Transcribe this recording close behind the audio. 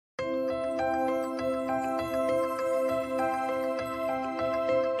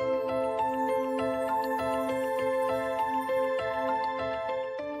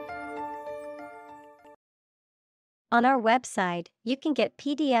On our website, you can get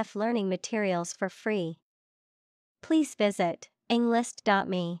PDF learning materials for free. Please visit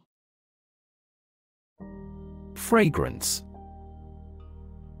englist.me. Fragrance.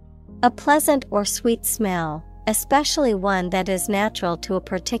 A pleasant or sweet smell, especially one that is natural to a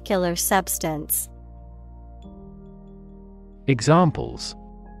particular substance. Examples: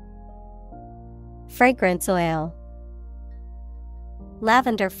 Fragrance oil,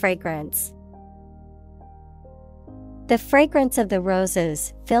 lavender fragrance. The fragrance of the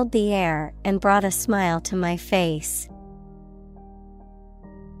roses filled the air and brought a smile to my face.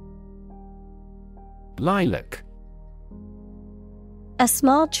 Lilac. A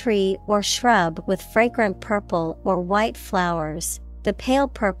small tree or shrub with fragrant purple or white flowers, the pale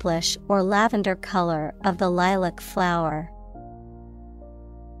purplish or lavender color of the lilac flower.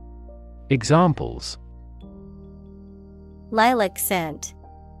 Examples: Lilac scent,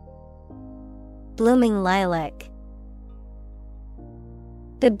 blooming lilac.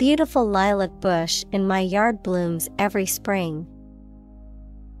 The beautiful lilac bush in my yard blooms every spring.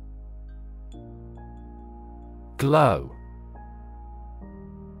 Glow.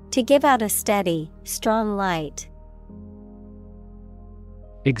 To give out a steady, strong light.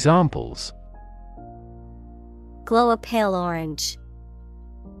 Examples: Glow a pale orange.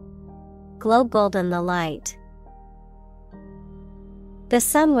 Glow golden the light. The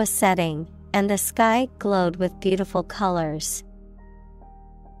sun was setting, and the sky glowed with beautiful colors.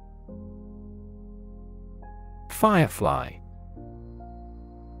 Firefly.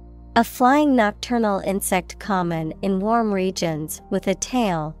 A flying nocturnal insect common in warm regions with a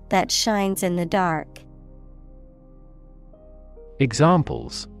tail that shines in the dark.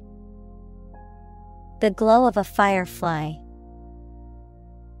 Examples: The glow of a firefly.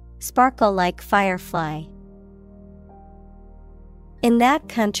 Sparkle like firefly. In that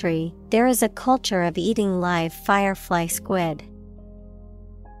country, there is a culture of eating live firefly squid.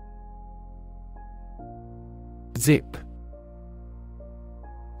 Zip.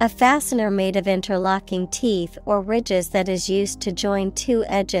 A fastener made of interlocking teeth or ridges that is used to join two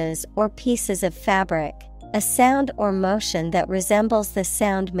edges or pieces of fabric, a sound or motion that resembles the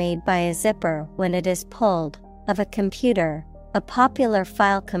sound made by a zipper when it is pulled, of a computer, a popular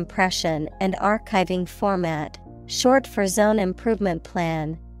file compression and archiving format, short for Zone Improvement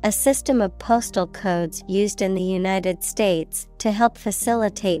Plan, a system of postal codes used in the United States to help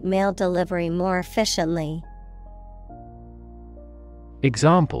facilitate mail delivery more efficiently.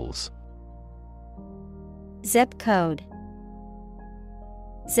 Examples: Zip code,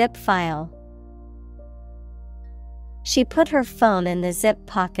 zip file. She put her phone in the zip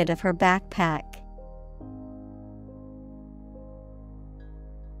pocket of her backpack.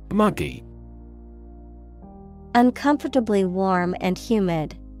 Muggy. Uncomfortably warm and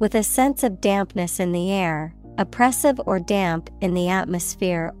humid, with a sense of dampness in the air, oppressive or damp in the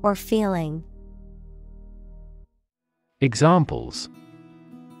atmosphere or feeling. Examples: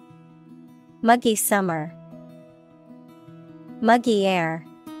 Muggy summer. Muggy air.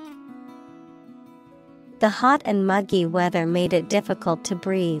 The hot and muggy weather made it difficult to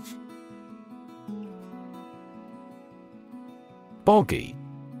breathe. Boggy.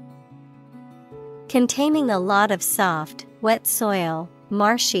 Containing a lot of soft, wet soil,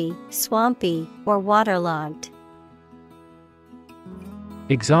 marshy, swampy, or waterlogged.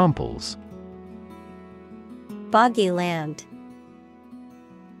 Examples: Boggy land.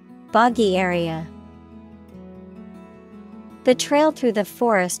 Boggy area. The trail through the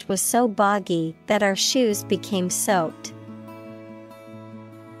forest was so boggy that our shoes became soaked.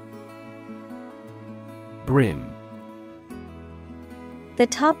 Brim. The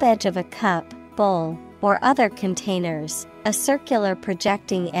top edge of a cup, bowl, or other containers, a circular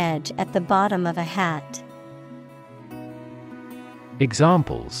projecting edge at the bottom of a hat.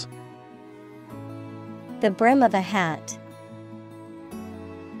 Examples: The brim of a hat.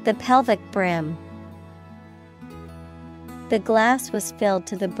 The pelvic brim. The glass was filled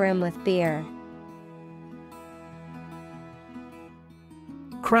to the brim with beer.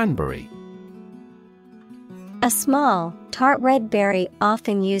 Cranberry. A small, tart red berry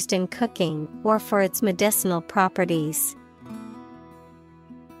often used in cooking or for its medicinal properties.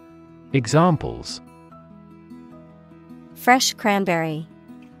 Examples: Fresh cranberry.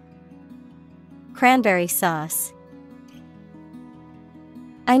 Cranberry sauce.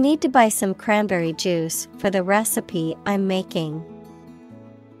 I need to buy some cranberry juice for the recipe I'm making.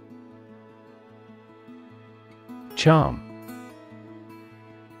 Charm.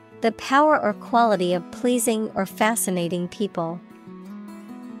 The power or quality of pleasing or fascinating people.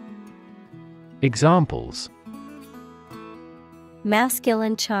 Examples: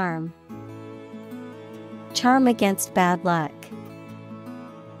 Masculine charm. charm against bad luck.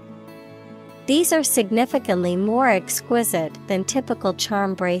 These are significantly more exquisite than typical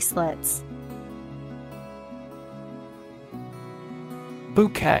charm bracelets.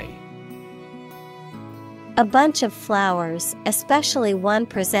 Bouquet. A bunch of flowers, especially one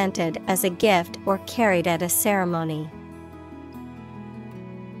presented as a gift or carried at a ceremony.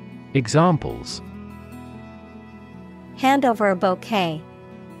 Examples: Hand over a bouquet.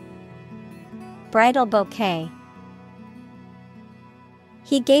 Bridal bouquet.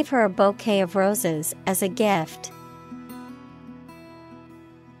 He gave her a bouquet of roses as a gift.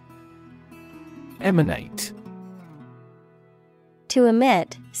 Emanate. To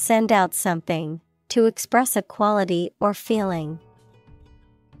emit, send out something. To express a quality or feeling.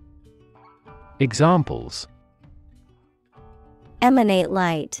 Examples: Emanate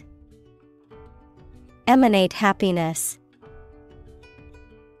light. Emanate happiness.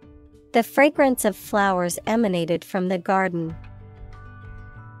 The fragrance of flowers emanated from the garden.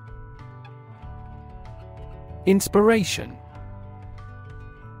 Inspiration.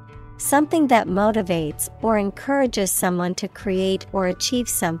 Something that motivates or encourages someone to create or achieve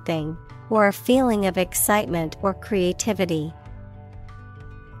something, or a feeling of excitement or creativity.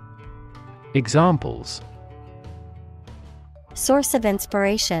 Examples: Source of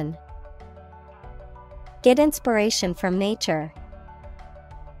inspiration. Get inspiration from nature.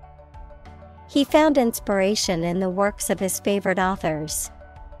 He found inspiration in the works of his favorite authors.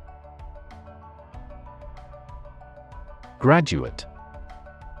 Graduate.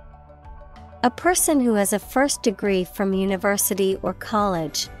 A person who has a first degree from university or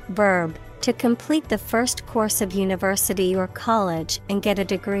college. Verb, to complete the first course of university or college and get a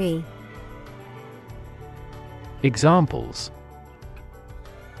degree. Examples: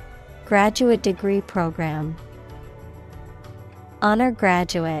 Graduate degree program. Honor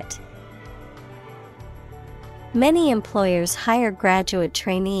graduate. Many employers hire graduate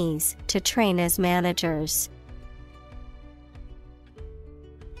trainees to train as managers.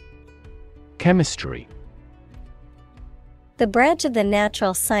 Chemistry. The branch of the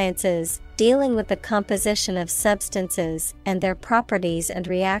natural sciences dealing with the composition of substances and their properties and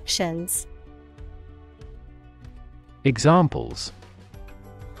reactions. Examples: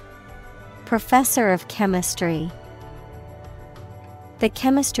 Professor of chemistry. The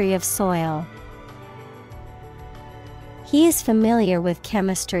chemistry of soil. He is familiar with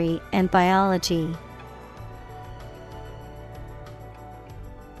chemistry and biology.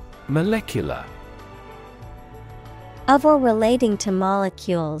 Molecular. Of or relating to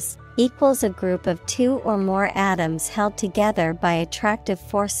molecules, equals a group of two or more atoms held together by attractive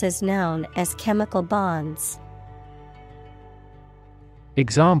forces known as chemical bonds.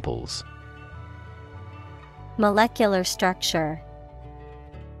 Examples: Molecular structure.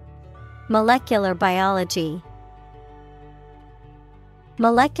 Molecular biology.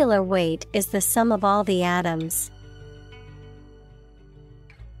 Molecular weight is the sum of all the atoms.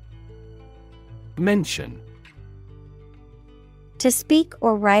 Mention. To speak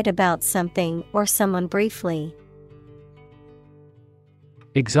or write about something or someone briefly.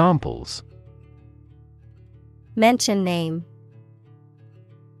 Examples: Mention name.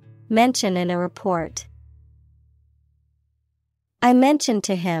 Mention in a report. I mentioned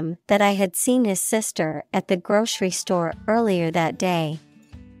to him that I had seen his sister at the grocery store earlier that day.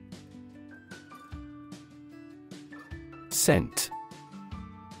 Scent.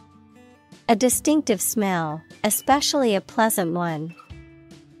 A distinctive smell, especially a pleasant one.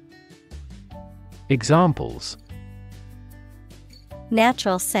 Examples: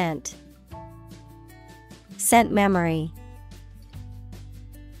 Natural scent. Scent memory.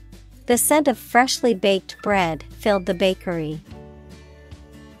 The scent of freshly baked bread filled the bakery.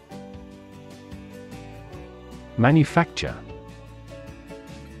 Manufacture.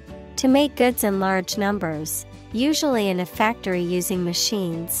 To make goods in large numbers, usually in a factory using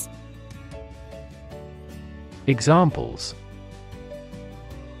machines. Examples: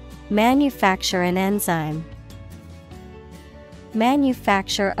 Manufacture an enzyme.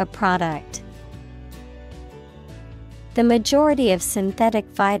 Manufacture a product. The majority of synthetic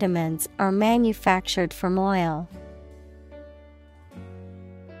vitamins are manufactured from oil.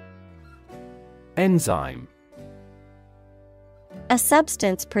 Enzyme. A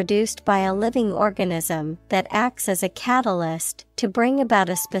substance produced by a living organism that acts as a catalyst to bring about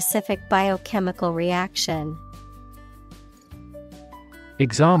a specific biochemical reaction.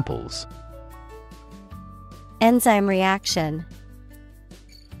 Examples: Enzyme reaction.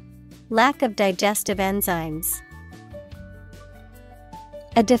 Lack of digestive enzymes.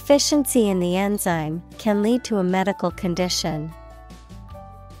 A deficiency in the enzyme can lead to a medical condition.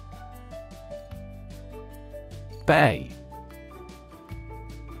 Bay.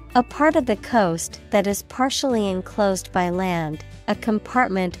 A part of the coast that is partially enclosed by land, a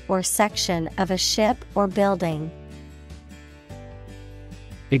compartment or section of a ship or building.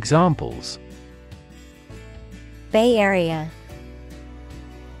 Examples: Bay Area.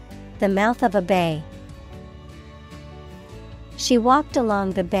 The mouth of a bay. She walked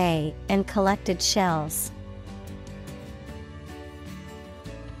along the bay and collected shells.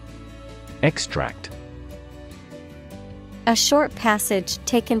 Extract. A short passage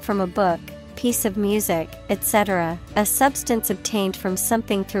taken from a book, piece of music, etc., a substance obtained from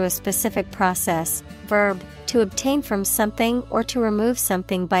something through a specific process. Verb, to obtain from something or to remove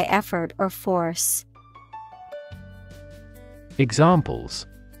something by effort or force. Examples: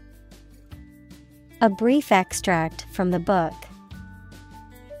 A brief extract from the book.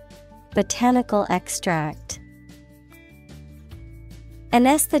 Botanical extract.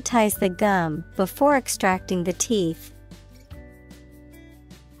 Anesthetize the gum before extracting the teeth.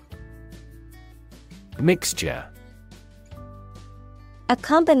 Mixture. A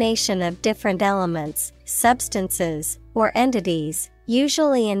combination of different elements, substances, or entities,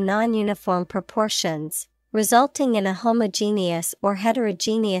 usually in non-uniform proportions, resulting in a homogeneous or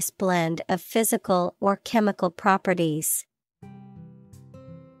heterogeneous blend of physical or chemical properties.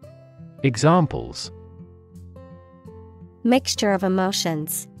 Examples: Mixture of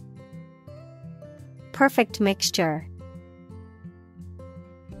emotions. Perfect mixture.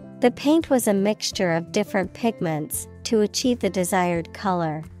 The paint was a mixture of different pigments to achieve the desired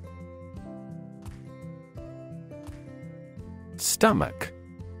color. Stomach.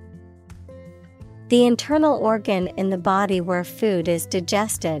 The internal organ in the body where food is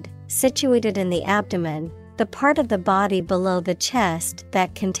digested, situated in the abdomen, the part of the body below the chest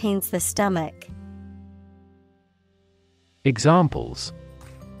that contains the stomach. Examples: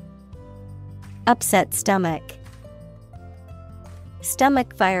 Upset stomach.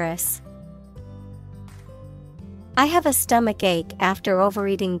 Stomach virus. I have a stomach ache after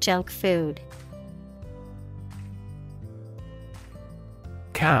overeating junk food.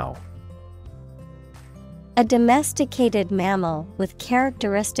 Cow. A domesticated mammal with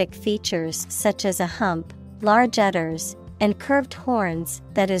characteristic features such as a hump, large udders, and curved horns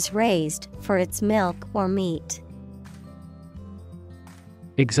that is raised for its milk or meat.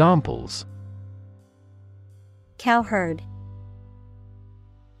 Examples: Cowherd.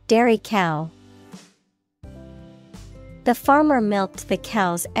 Dairy cow. The farmer milked the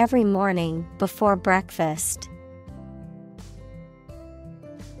cows every morning before breakfast.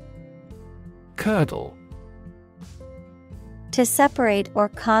 Curdle. To separate or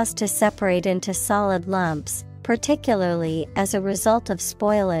cause to separate into solid lumps, particularly as a result of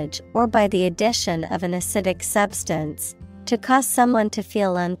spoilage or by the addition of an acidic substance, to cause someone to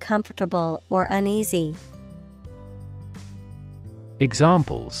feel uncomfortable or uneasy.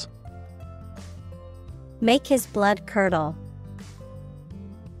 Examples: Make his blood curdle.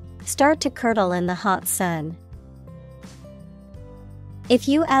 Start to curdle in the hot sun. If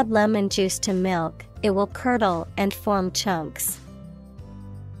you add lemon juice to milk, it will curdle and form chunks.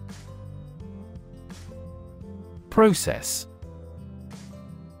 Process.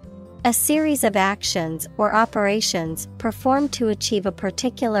 A series of actions or operations performed to achieve a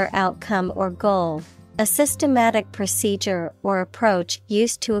particular outcome or goal. A systematic procedure or approach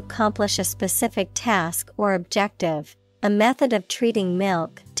used to accomplish a specific task or objective. A method of treating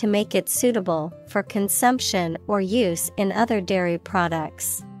milk to make it suitable for consumption or use in other dairy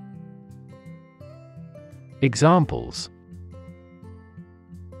products. Examples: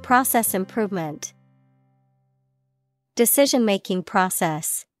 Process improvement. Decision-making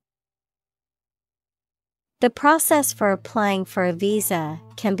process. The process for applying for a visa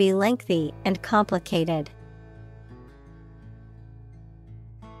can be lengthy and complicated.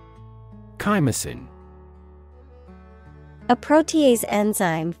 Chymosin. A protease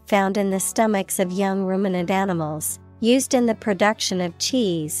enzyme found in the stomachs of young ruminant animals, used in the production of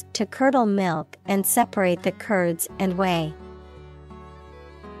cheese to curdle milk and separate the curds and whey.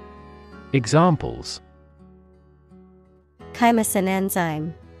 Examples: Chymosin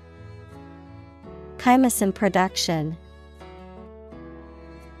enzyme. Chymosin production.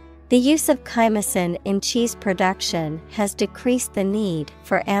 The use of chymosin in cheese production has decreased the need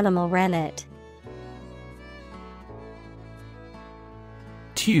for animal rennet.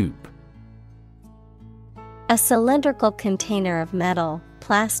 Tube. A cylindrical container of metal,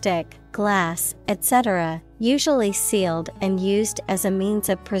 plastic, glass, etc., usually sealed and used as a means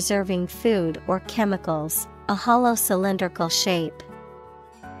of preserving food or chemicals, a hollow cylindrical shape.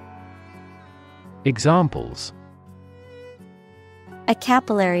 Examples: A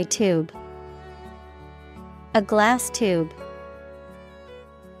capillary tube. A glass tube.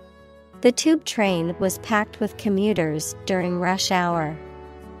 The tube train was packed with commuters during rush hour.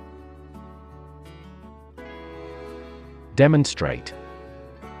 Demonstrate.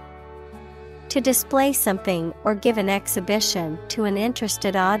 To display something or give an exhibition to an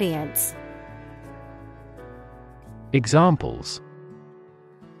interested audience. Examples: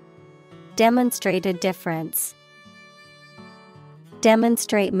 Demonstrate a difference.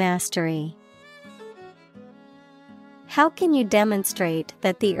 Demonstrate mastery. How can you demonstrate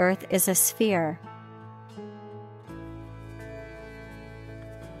that the Earth is a sphere?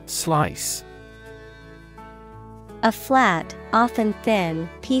 Slice. A flat, often thin,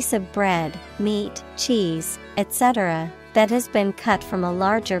 piece of bread, meat, cheese, etc., that has been cut from a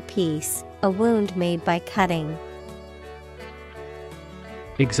larger piece, a wound made by cutting.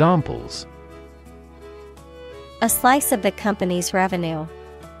 Examples: A slice of the company's revenue.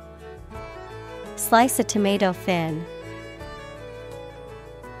 Slice a tomato thin.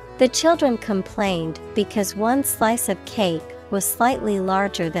 The children complained because one slice of cake was slightly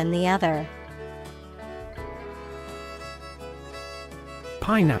larger than the other.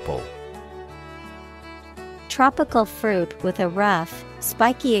 Pineapple. Tropical fruit with a rough,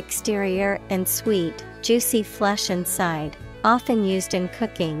 spiky exterior and sweet, juicy flesh inside, often used in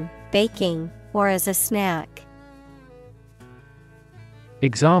cooking, baking, or as a snack.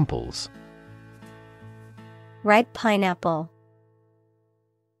 Examples: Ripe pineapple.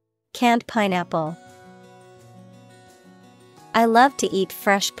 Canned pineapple. I love to eat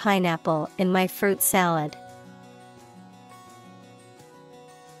fresh pineapple in my fruit salad.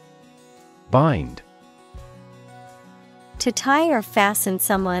 Bind. To tie or fasten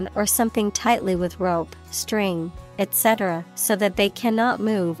someone or something tightly with rope, string, etc., so that they cannot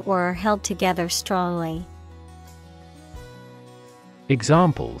move or are held together strongly.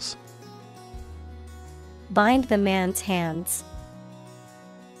 Examples: Bind the man's hands.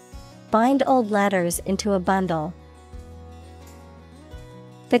 Bind old letters into a bundle.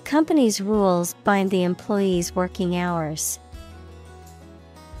 The company's rules bind the employees' working hours.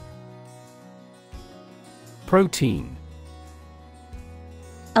 Protein.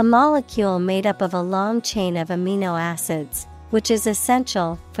 A molecule made up of a long chain of amino acids, which is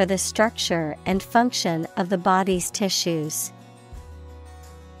essential for the structure and function of the body's tissues.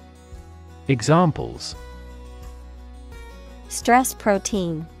 Examples: Stress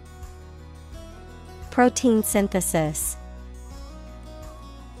protein. Protein synthesis.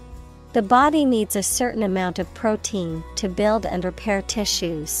 The body needs a certain amount of protein to build and repair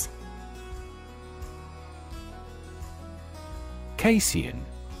tissues. Casein.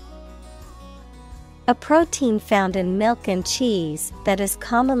 A protein found in milk and cheese that is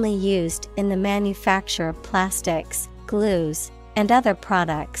commonly used in the manufacture of plastics, glues, and other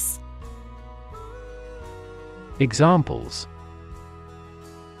products. Examples: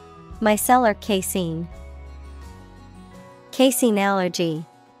 Micellar casein. Casein allergy.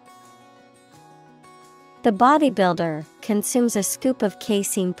 The bodybuilder consumes a scoop of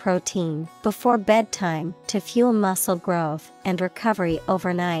casein protein before bedtime to fuel muscle growth and recovery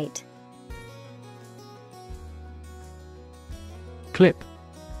overnight. Clip.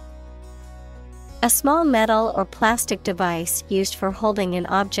 A small metal or plastic device used for holding an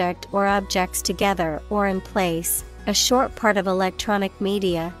object or objects together or in place, a short part of electronic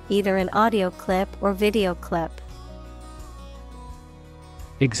media, either an audio clip or video clip.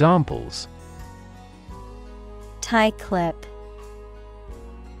 Examples: Tie clip.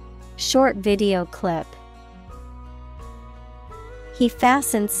 Short video clip. He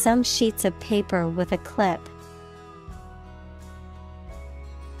fastened some sheets of paper with a clip.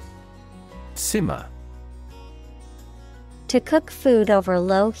 Simmer. To cook food over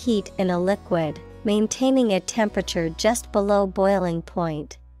low heat in a liquid, maintaining a temperature just below boiling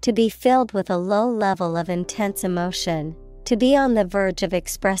point, to be filled with a low level of intense emotion, to be on the verge of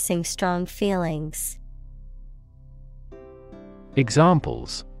expressing strong feelings.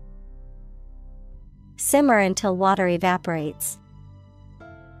 Examples: Simmer until water evaporates.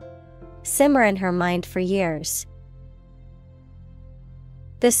 Simmer in her mind for years.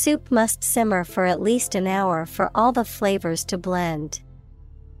 The soup must simmer for at least an hour for all the flavors to blend.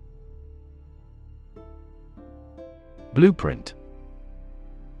 Blueprint.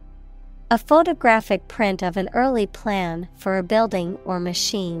 A photographic print of an early plan for a building or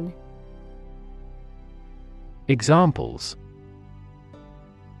machine. Examples: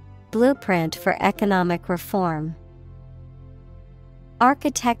 Blueprint for economic reform.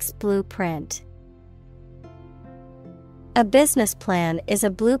 Architect's blueprint. A business plan is a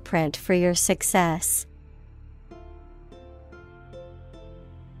blueprint for your success.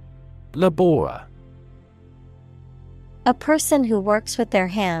 Laborer. A person who works with their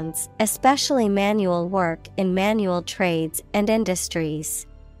hands, especially manual work in manual trades and industries.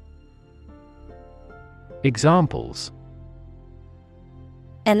 Examples: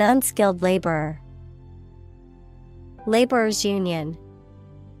 An unskilled laborer. Laborers' union.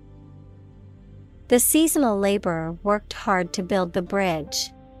 The seasonal laborer worked hard to build the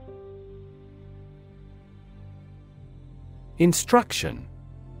bridge. Instruction: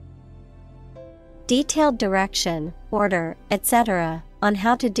 Detailed direction, order, etc., on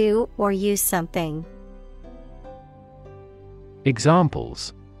how to do or use something.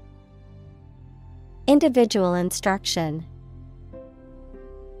 Examples: Individual instruction.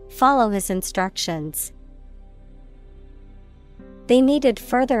 Follow his instructions. They needed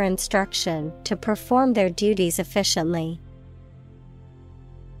further instruction to perform their duties efficiently.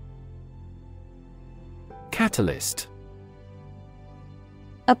 Catalyst: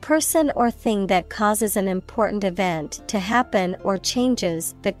 A person or thing that causes an important event to happen or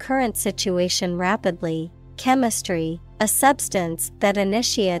changes the current situation rapidly. Chemistry, a substance that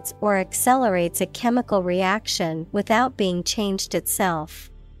initiates or accelerates a chemical reaction without being changed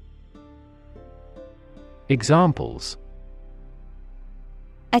itself. Examples: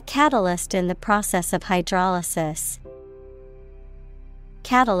 A catalyst in the process of hydrolysis.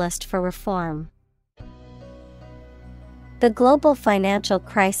 Catalyst for reform. The global financial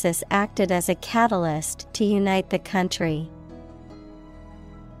crisis acted as a catalyst to unite the country.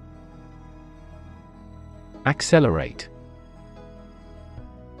 Accelerate: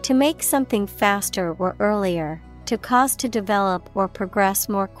 To make something faster or earlier, to cause to develop or progress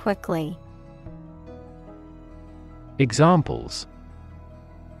more quickly. Examples: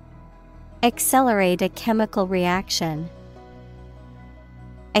 Accelerate a chemical reaction.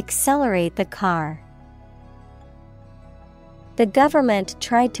 Accelerate the car. The government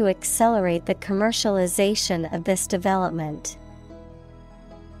tried to accelerate the commercialization of this development.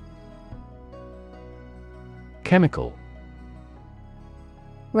 Chemical: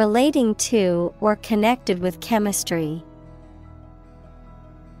 Relating to or connected with chemistry.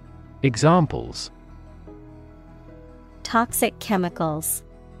 Examples: Toxic chemicals.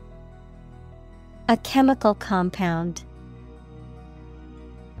 A chemical compound.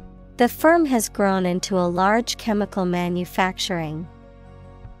 The firm has grown into a large chemical manufacturing.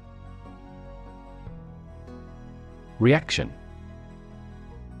 Reaction: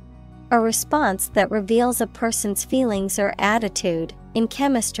 A response that reveals a person's feelings or attitude. In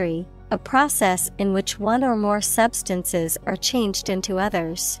chemistry, a process in which one or more substances are changed into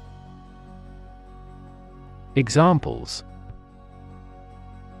others. Examples: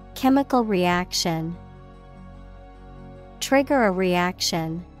 Chemical reaction. Trigger a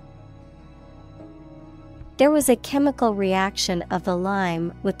reaction. There was a chemical reaction of the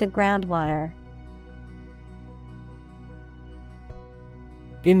lime with the groundwater.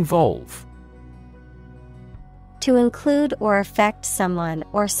 Involve: To include or affect someone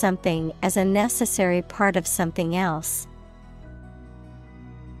or something as a necessary part of something else.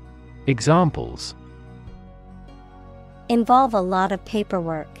 Examples: Involve a lot of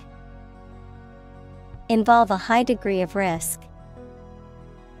paperwork. Involve a high degree of risk.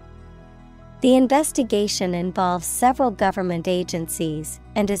 The investigation involves several government agencies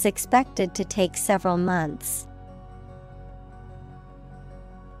and is expected to take several months.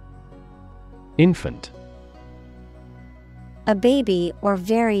 Infant: A baby or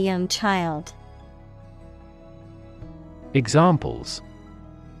very young child. Examples: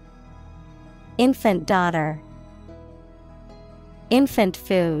 Infant daughter. Infant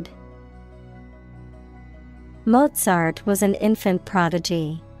food. Mozart was an infant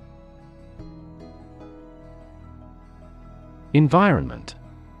prodigy. Environment: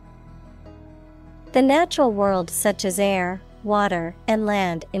 The natural world such as air, water, and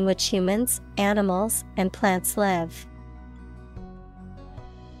land in which humans, animals, and plants live.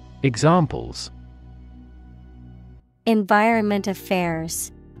 Examples: Environment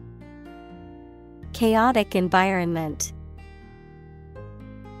affairs. Chaotic environment.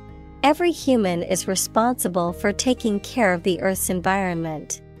 Every human is responsible for taking care of the Earth's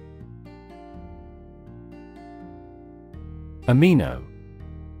environment. Amino: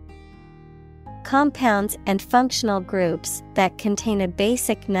 Compounds and functional groups that contain a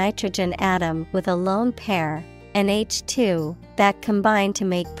basic nitrogen atom with a lone pair, NH2, that combine to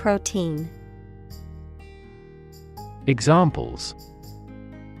make protein. Examples: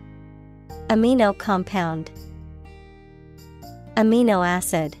 Amino compound. Amino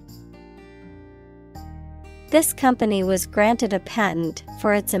acid. This company was granted a patent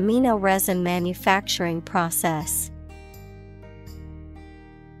for its amino resin manufacturing process.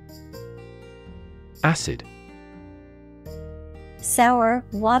 Acid: sour,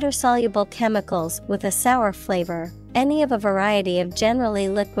 water-soluble chemicals with a sour flavor, any of a variety of generally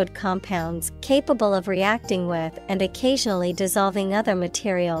liquid compounds capable of reacting with and occasionally dissolving other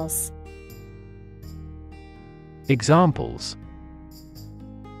materials. Examples: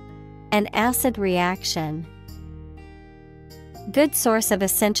 An acid reaction. Good source of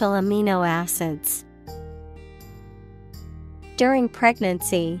essential amino acids. During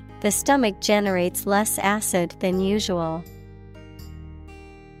pregnancy, the stomach generates less acid than usual.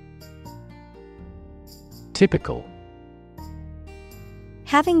 Typical: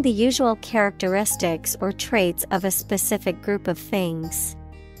 Having the usual characteristics or traits of a specific group of things.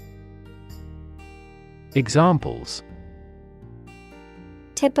 Examples: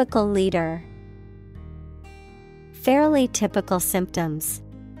 Typical leader. Fairly typical symptoms.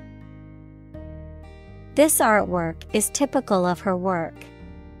 This artwork is typical of her work.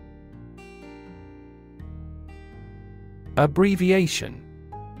 Abbreviation: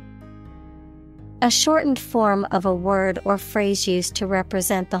 A shortened form of a word or phrase used to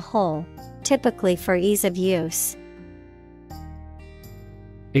represent the whole, typically for ease of use.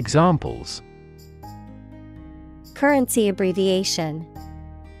 Examples: Currency abbreviation.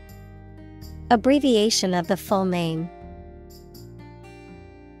 Abbreviation of the full name.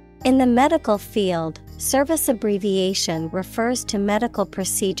 In the medical field, service abbreviation refers to medical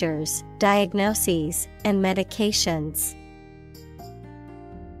procedures, diagnoses, and medications.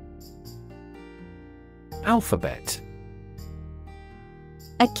 Alphabet: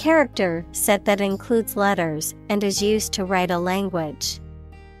 A character set that includes letters and is used to write a language.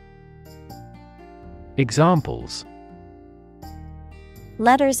 Examples: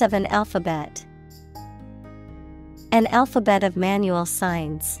 Letters of an alphabet. An alphabet of manual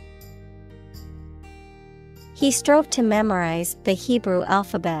signs. He strove to memorize the Hebrew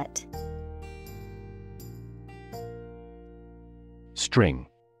alphabet. String: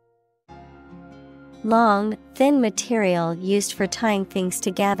 Long, thin material used for tying things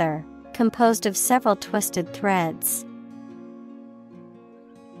together, composed of several twisted threads.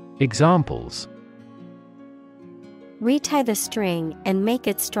 Examples: Retie the string and make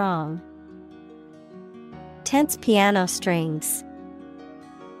it strong. Tense piano strings.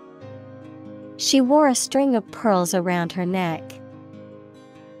 She wore a string of pearls around her neck.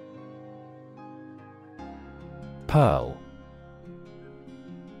 Pearl: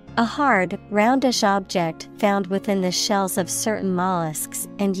 A hard, roundish object found within the shells of certain mollusks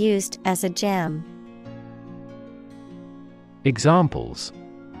and used as a gem. Examples: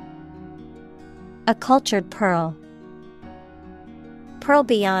 A cultured pearl. Pearl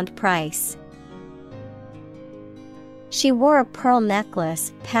beyond price. She wore a pearl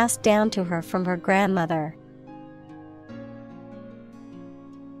necklace passed down to her from her grandmother.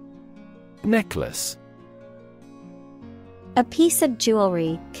 Necklace: A piece of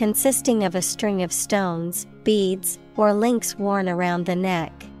jewelry consisting of a string of stones, beads, or links worn around the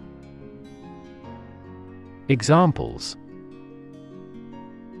neck. Examples: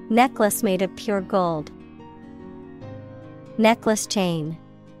 Necklace made of pure gold. Necklace chain.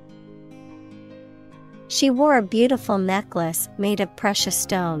 She wore a beautiful necklace made of precious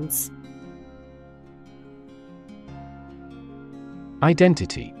stones.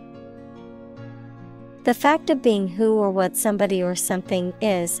 Identity: The fact of being who or what somebody or something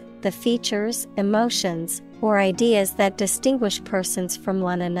is, the features, emotions, or ideas that distinguish persons from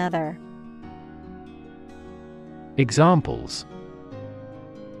one another. Examples: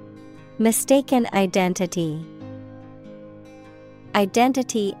 Mistaken identity.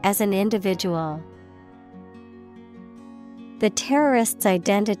 Identity as an individual. The terrorist's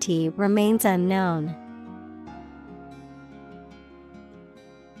identity remains unknown.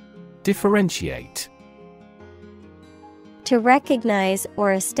 Differentiate: To recognize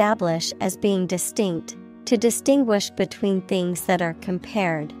or establish as being distinct, to distinguish between things that are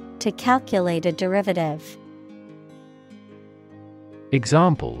compared, to calculate a derivative.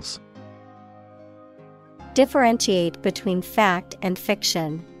 Examples: Differentiate between fact and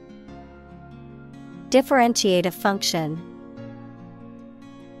fiction. Differentiate a function.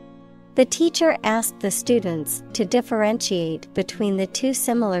 The teacher asked the students to differentiate between the two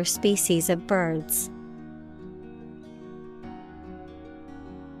similar species of birds.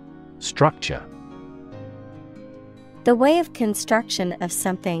 Structure: The way of construction of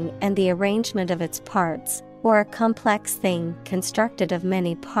something and the arrangement of its parts, or a complex thing constructed of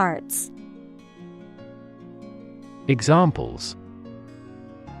many parts. Examples: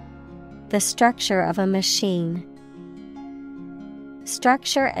 The structure of a machine.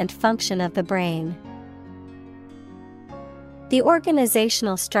 Structure and function of the brain. The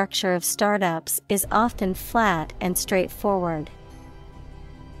organizational structure of startups is often flat and straightforward.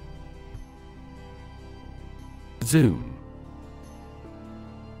 Zoom.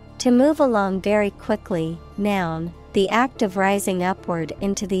 To move along very quickly. Noun, the act of rising upward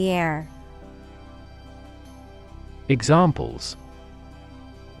into the air. Examples: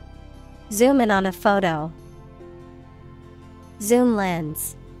 Zoom in on a photo. Zoom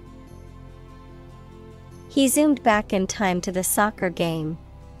lens. He zoomed back in time to the soccer game.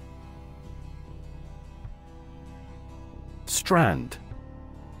 Strand.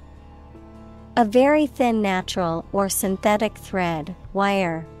 A very thin natural or synthetic thread,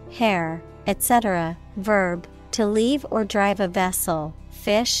 wire, hair, etc. Verb, to leave or drive a vessel,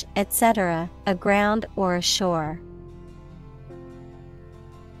 fish, etc., aground or ashore.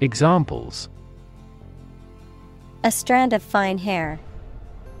 Examples: A strand of fine hair.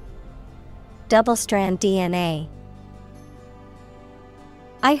 Double-strand DNA.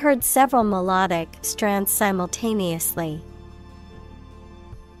 I heard several melodic strands simultaneously.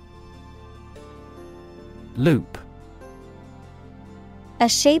 Loop. A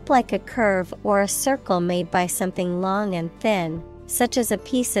shape like a curve or a circle made by something long and thin, such as a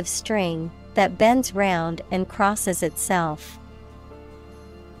piece of string, that bends round and crosses itself.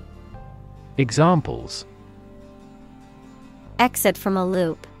 Examples: Exit from a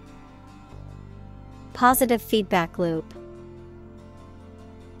loop. Positive feedback loop.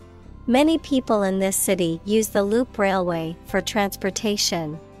 Many people in this city use the loop railway for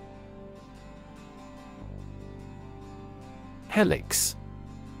transportation. Helix.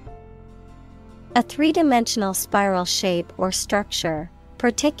 A three-dimensional spiral shape or structure,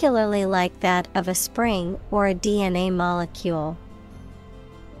 particularly like that of a spring or a DNA molecule.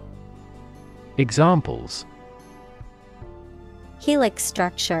 Examples: Helix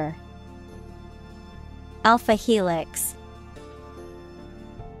structure. Alpha helix.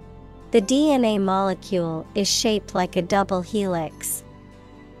 The DNA molecule is shaped like a double helix.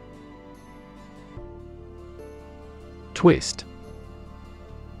 Twist.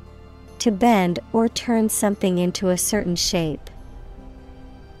 To bend or turn something into a certain shape.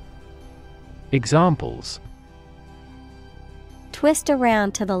 Examples: Twist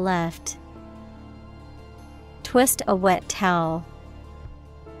around to the left. Twist a wet towel.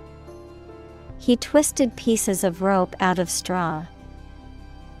 He twisted pieces of rope out of straw.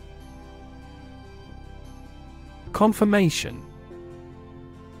 Conformation.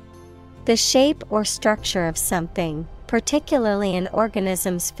 The shape or structure of something, particularly an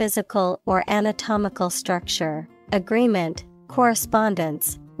organism's physical or anatomical structure, agreement,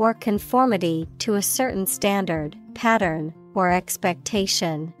 correspondence, or conformity to a certain standard, pattern, or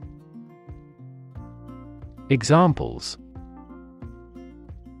expectation. Examples: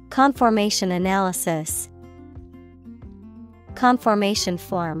 Conformation analysis. Conformation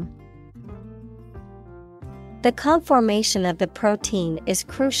form. The conformation of the protein is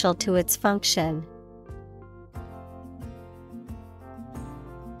crucial to its function.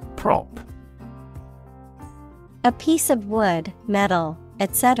 Prop. A piece of wood, metal,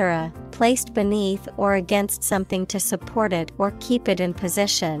 etc., placed beneath or against something to support it or keep it in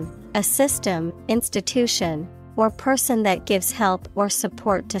position, a system, institution, or person that gives help or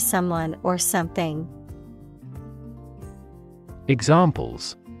support to someone or something.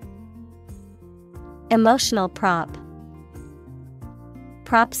 Examples: Emotional prop.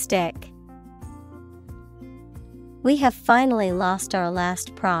 Prop stick. We have finally lost our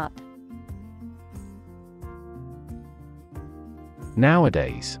last prop.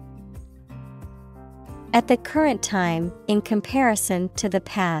 Nowadays. At the current time, in comparison to the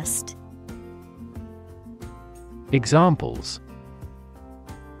past. Examples: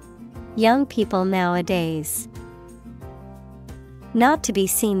 Young people nowadays. Not to be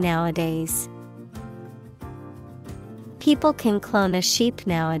seen nowadays. People can clone a sheep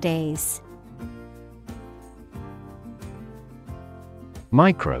nowadays.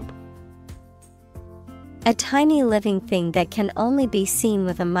 Microbe. A tiny living thing that can only be seen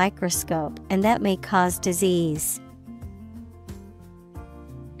with a microscope and that may cause disease.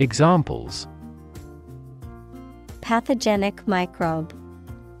 Examples: Pathogenic microbe.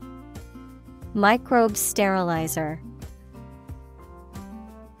 Microbe sterilizer.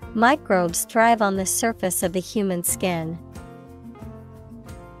 Microbes thrive on the surface of the human skin.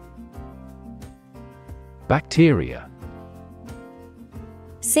 Bacteria.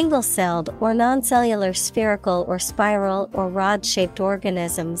 Single-celled or non-cellular spherical or spiral or rod-shaped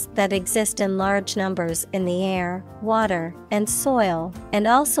organisms that exist in large numbers in the air, water, and soil, and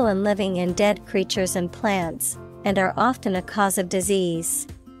also in living and dead creatures and plants, and are often a cause of disease.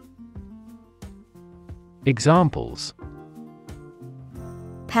 Examples: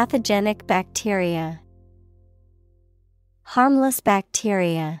 Pathogenic bacteria. Harmless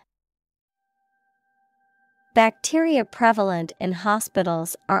bacteria. Bacteria prevalent in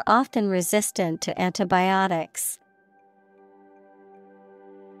hospitals are often resistant to antibiotics.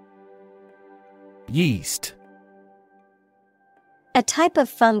 Yeast. A type of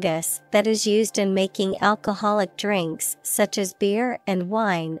fungus that is used in making alcoholic drinks such as beer and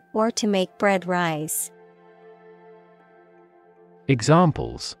wine or to make bread rise.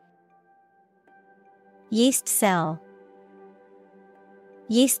 Examples: Yeast cell,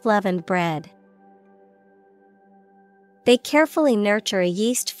 yeast leavened bread. They carefully nurture a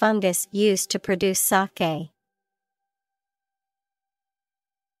yeast fungus used to produce sake.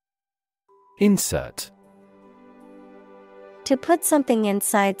 Insert. To put something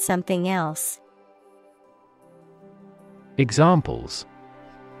inside something else. Examples: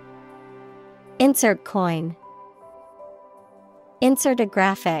 Insert coin. Insert a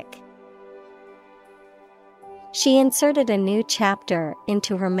graphic. She inserted a new chapter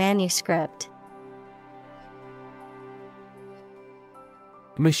into her manuscript.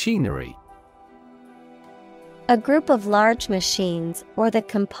 Machinery. A group of large machines or the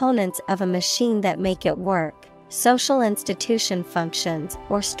components of a machine that make it work, social institution functions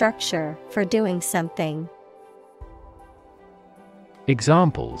or structure for doing something.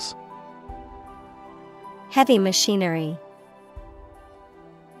 Examples: Heavy machinery.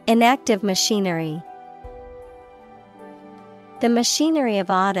 Inactive machinery. The machinery of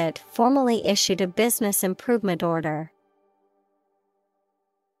audit formally issued a business improvement order.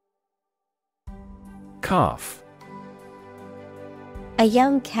 Calf. A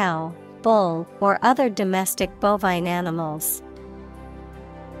young cow, bull, or other domestic bovine animals.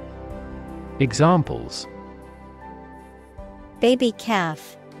 Examples: Baby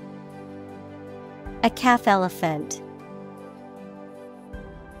calf. A calf elephant.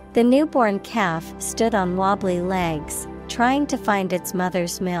 The newborn calf stood on wobbly legs, trying to find its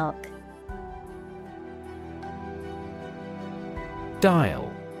mother's milk. Dial.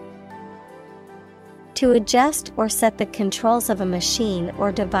 To adjust or set the controls of a machine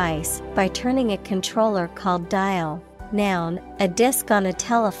or device by turning a controller called dial. Noun, a disc on a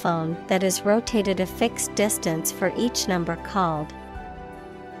telephone that is rotated a fixed distance for each number called.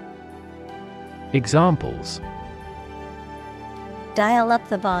 Examples: Dial up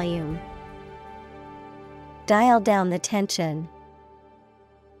the volume. Dial down the tension.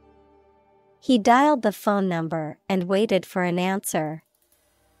 He dialed the phone number and waited for an answer.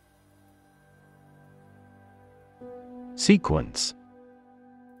 Sequence.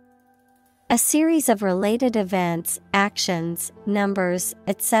 A series of related events, actions, numbers,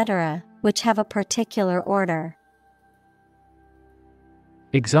 etc., which have a particular order.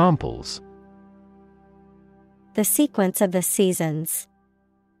 Examples: The sequence of the seasons.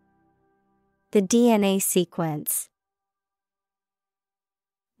 The DNA sequence.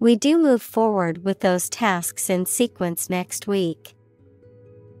 We do move forward with those tasks in sequence next week.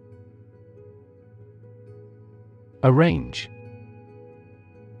 Arrange.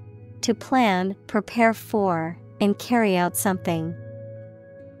 To plan, prepare for, and carry out something.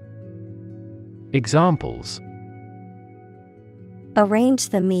 Examples: Arrange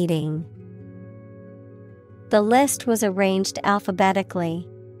the meeting. The list was arranged alphabetically.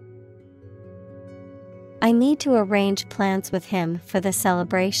 I need to arrange plans with him for the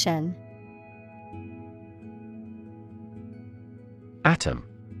celebration. Atom.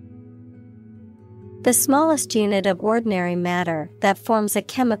 The smallest unit of ordinary matter that forms a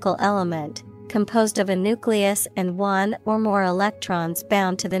chemical element, composed of a nucleus and one or more electrons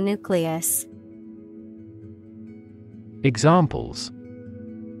bound to the nucleus. Examples: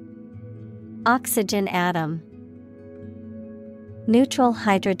 Oxygen atom. Neutral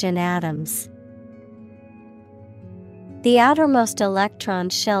hydrogen atoms. The outermost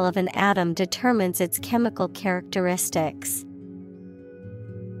electron shell of an atom determines its chemical characteristics.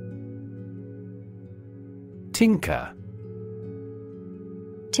 Tinker.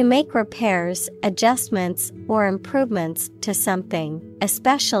 To make repairs, adjustments, or improvements to something,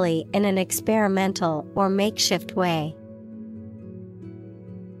 especially in an experimental or makeshift way.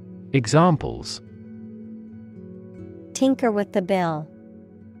 Examples: Tinker with the bill.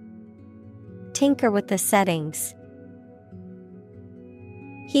 Tinker with the settings.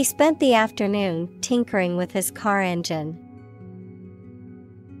 He spent the afternoon tinkering with his car engine.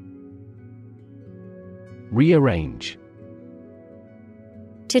 Rearrange.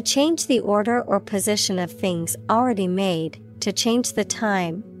 To change the order or position of things already made, to change the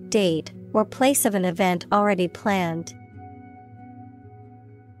time, date, or place of an event already planned.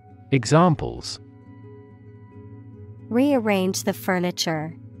 Examples: Rearrange the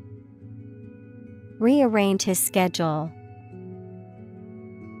furniture. Rearrange his schedule.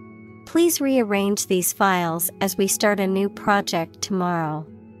 Please rearrange these files as we start a new project tomorrow.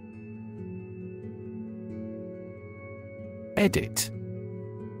 Edit.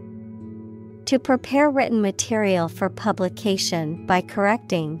 To prepare written material for publication by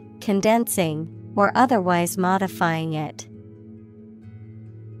correcting, condensing, or otherwise modifying it.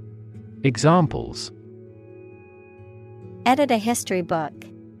 Examples: Edit a history book.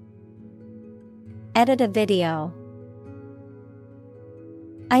 Edit a video.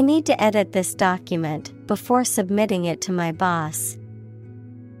 I need to edit this document before submitting it to my boss.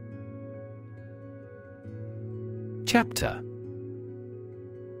 Chapter.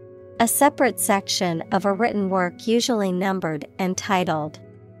 A separate section of a written work usually numbered and titled.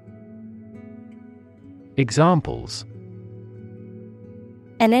 Examples: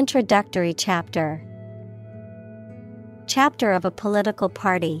 An introductory chapter. Chapter of a political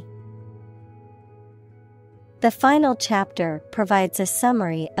party. The final chapter provides a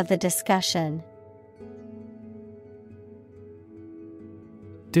summary of the discussion.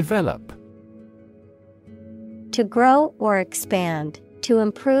 Develop. To grow or expand, to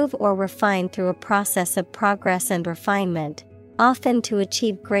improve or refine through a process of progress and refinement, often to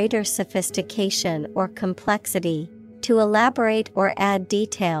achieve greater sophistication or complexity, to elaborate or add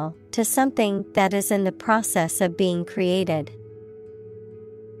detail to something that is in the process of being created.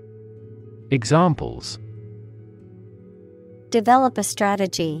 Examples: Develop a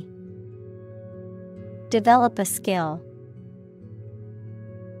strategy. Develop a skill.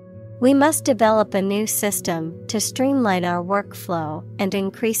 We must develop a new system to streamline our workflow and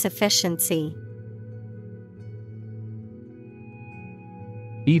increase efficiency.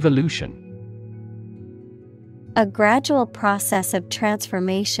 Evolution. A gradual process of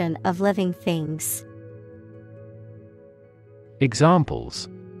transformation of living things. Examples: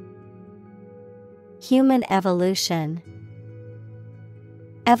 Human evolution.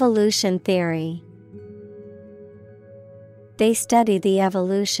 Evolution theory. They study the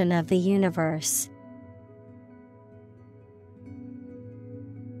evolution of the universe.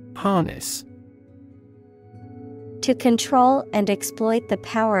 Harness. To control and exploit the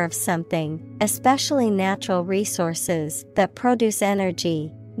power of something, especially natural resources that produce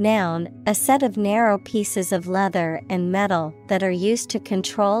energy. Noun, a set of narrow pieces of leather and metal that are used to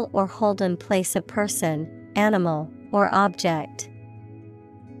control or hold in place a person, animal, or object.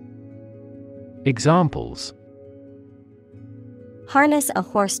 Examples: Harness a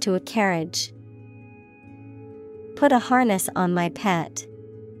horse to a carriage. Put a harness on my pet.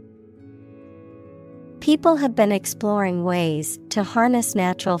 People have been exploring ways to harness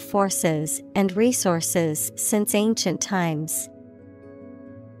natural forces and resources since ancient times.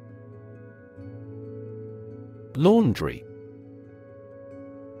 Laundry.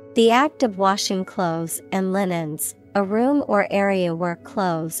 The act of washing clothes and linens, a room or area where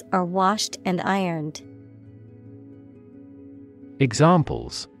clothes are washed and ironed.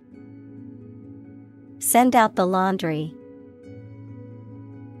 Examples: Send out the laundry.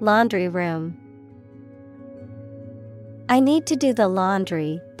 Laundry room. I need to do the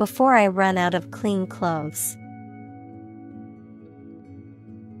laundry before I run out of clean clothes.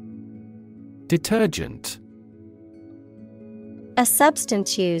 Detergent. A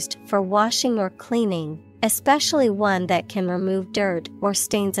substance used for washing or cleaning, especially one that can remove dirt or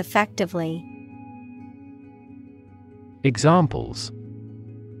stains effectively. Examples: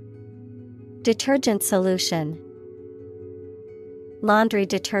 Detergent solution. Laundry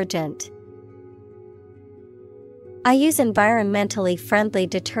detergent. I use environmentally friendly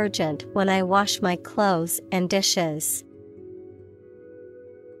detergent when I wash my clothes and dishes.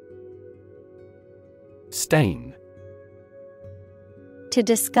 Stain. To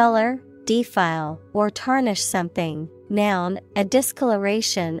discolor, defile, or tarnish something. Noun, a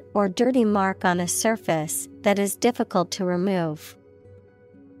discoloration or dirty mark on a surface that is difficult to remove.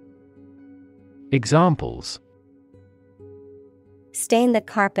 Examples: Stain the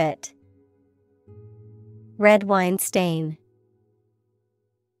carpet. Red wine stain.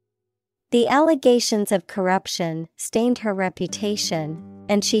 The allegations of corruption stained her reputation,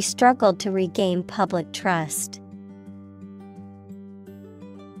 and she struggled to regain public trust.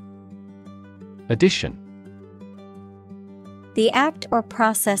 Addition. The act or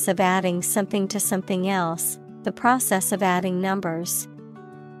process of adding something to something else, the process of adding numbers.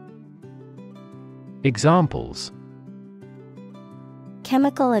 Examples: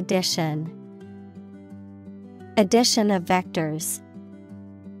 Chemical addition. Addition of vectors.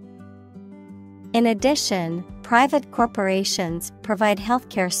 In addition, private corporations provide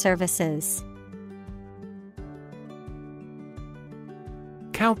healthcare services.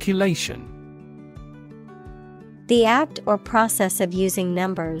 Calculation. The act or process of using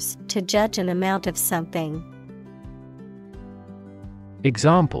numbers to judge an amount of something.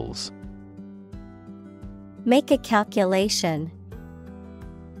 Examples: Make a calculation.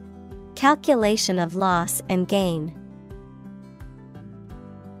 Calculation of loss and gain.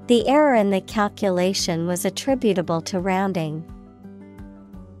 The error in the calculation was attributable to rounding.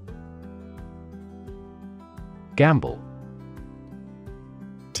 Gamble.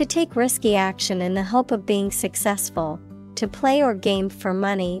 To take risky action in the hope of being successful, to play or game for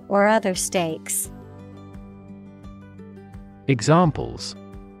money or other stakes. Examples: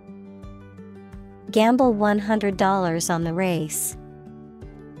 Gamble $100 on the race.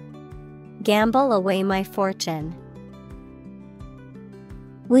 Gamble away my fortune.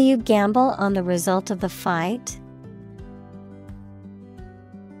 Will you gamble on the result of the fight?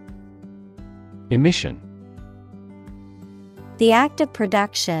 Emission. The act of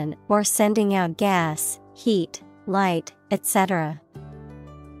production or sending out gas, heat, light, etc.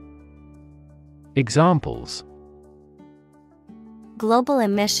 Examples: Global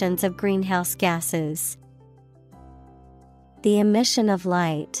emissions of greenhouse gases. The emission of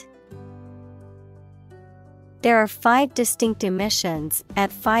light. There are 5 distinct emissions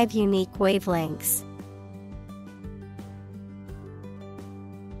at 5 unique wavelengths.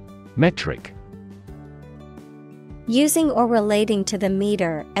 Metric. Using or relating to the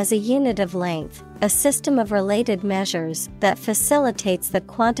meter as a unit of length, a system of related measures that facilitates the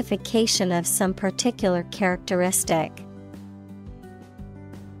quantification of some particular characteristic.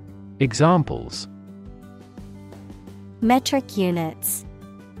 Examples: Metric units.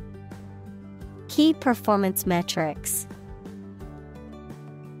 Key performance metrics.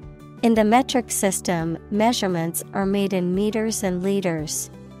 In the metric system, measurements are made in meters and liters.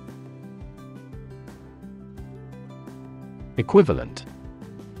 Equivalent.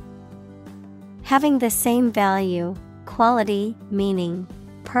 Having the same value, quality, meaning,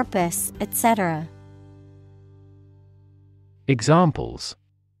 purpose, etc. Examples: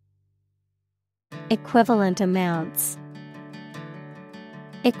 Equivalent amounts.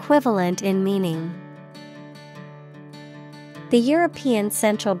 Equivalent in meaning. The European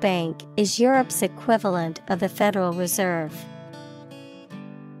Central Bank is Europe's equivalent of the Federal Reserve.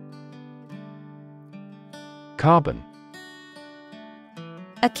 Carbon.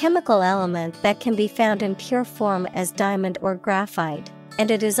 A chemical element that can be found in pure form as diamond or graphite, and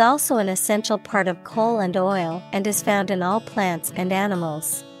it is also an essential part of coal and oil and is found in all plants and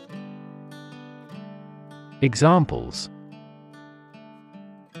animals. Examples: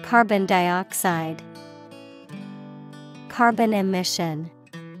 Carbon dioxide. Carbon emission.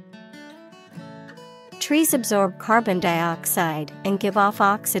 Trees absorb carbon dioxide and give off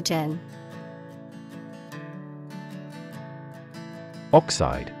oxygen.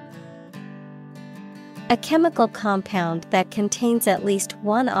 Oxide. A chemical compound that contains at least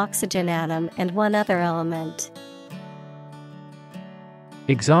one oxygen atom and one other element.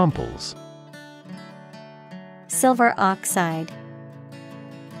 Examples: Silver oxide.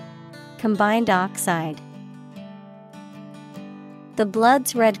 Combined oxide. The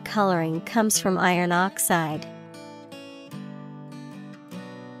blood's red coloring comes from iron oxide.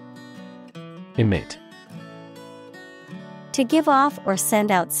 Emit. To give off or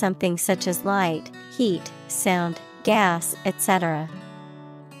send out something such as light, heat, sound, gas, etc.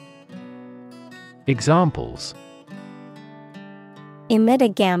 Examples: Emit a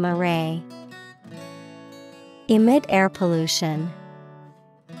gamma ray. Emit air pollution.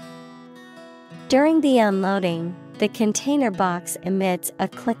 During the unloading, the container box emits a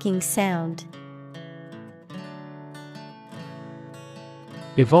clicking sound.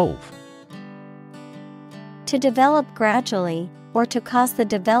 Evolve. To develop gradually, or to cause the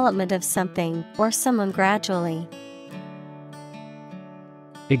development of something or someone gradually.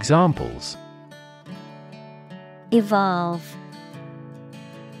 Examples: Evolve.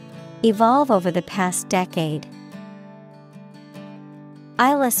 Evolve over the past decade.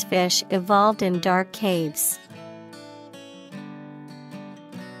 Eyeless fish evolved in dark caves.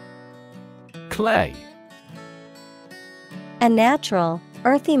 Clay. A natural,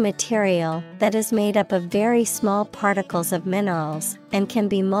 earthy material that is made up of very small particles of minerals and can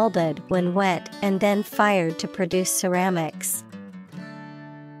be molded when wet and then fired to produce ceramics.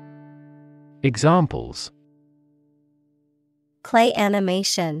 Examples: Clay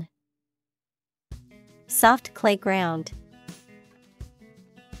animation. Soft clay ground.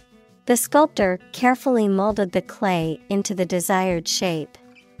 The sculptor carefully molded the clay into the desired shape.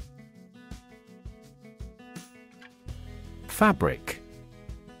 Fabric.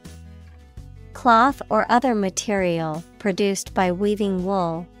 Cloth or other material produced by weaving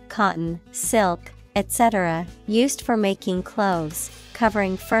wool, cotton, silk, etc., used for making clothes,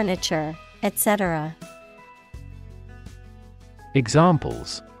 covering furniture, etc.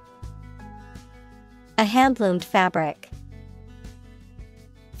 Examples: a hand-loomed fabric,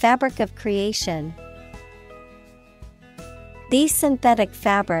 fabric of creation. These synthetic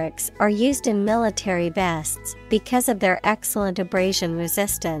fabrics are used in military vests because of their excellent abrasion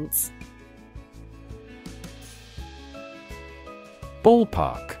resistance.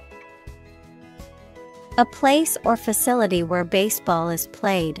 Ballpark. A place or facility where baseball is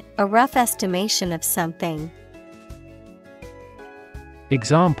played, a rough estimation of something.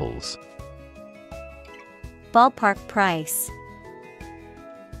 Examples: ballpark price,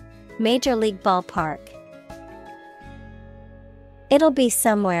 Major League ballpark. It'll be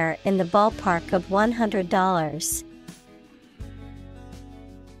somewhere in the ballpark of $100.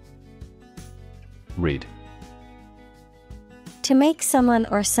 Rid. To make someone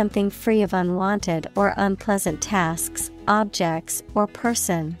or something free of unwanted or unpleasant tasks, objects, or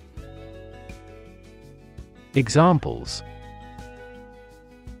person. Examples: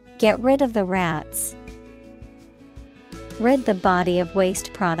 get rid of the rats, rid the body of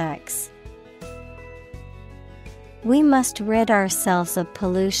waste products. We must rid ourselves of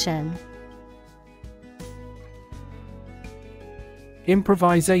pollution.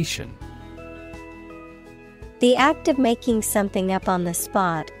 Improvisation. The act of making something up on the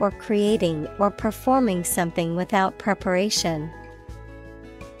spot or creating or performing something without preparation.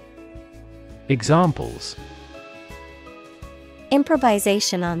 Examples: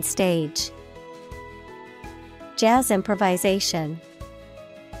 improvisation on stage, jazz improvisation.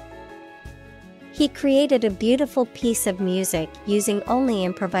 He created a beautiful piece of music using only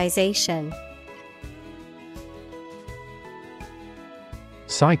improvisation.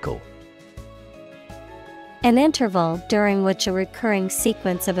 Cycle. An interval during which a recurring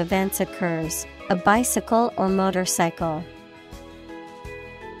sequence of events occurs, a bicycle or motorcycle.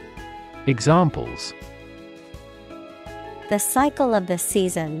 Examples: the cycle of the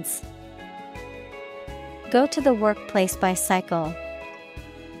seasons. Go to the workplace by cycle.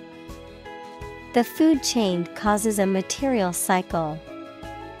 The food chain causes a material cycle.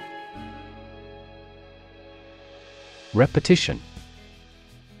 Repetition.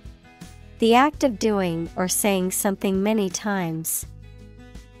 The act of doing or saying something many times.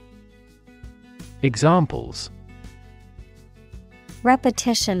 Examples: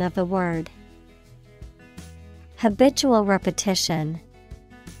 repetition of the word, habitual repetition.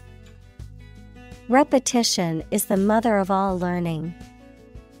 Repetition is the mother of all learning.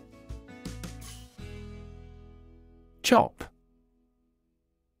 Chop.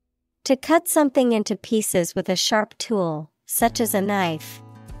 To cut something into pieces with a sharp tool, such as a knife.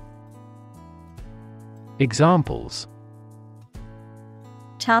 Examples: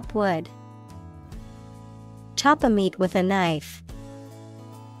 chop wood, chop a meat with a knife.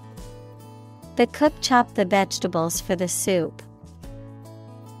 The cook chopped the vegetables for the soup.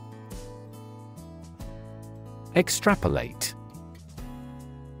 Extrapolate.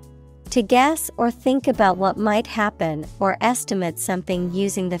 To guess or think about what might happen or estimate something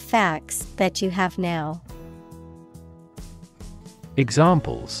using the facts that you have now.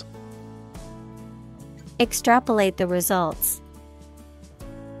 Examples: extrapolate the results.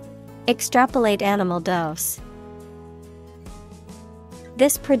 Extrapolate animal dose.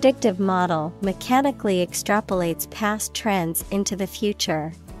 This predictive model mechanically extrapolates past trends into the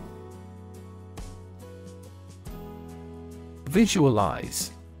future.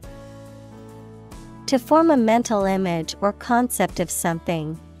 Visualize. To form a mental image or concept of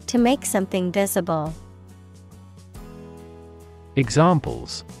something, to make something visible.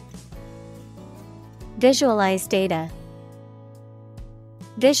 Examples: visualize data.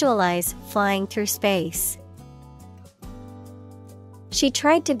 Visualize flying through space. She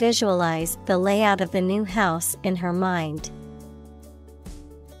tried to visualize the layout of the new house in her mind.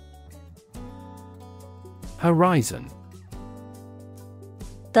 Horizon.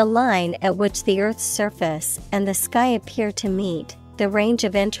 The line at which the Earth's surface and the sky appear to meet, the range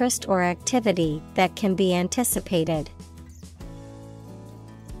of interest or activity that can be anticipated.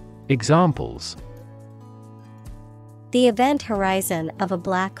 Examples: the event horizon of a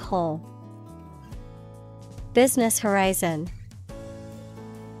black hole. Business horizon.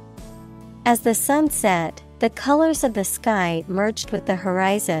 As the sun set, the colors of the sky merged with the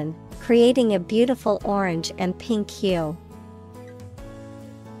horizon, creating a beautiful orange and pink hue.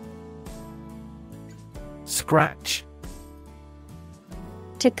 Scratch.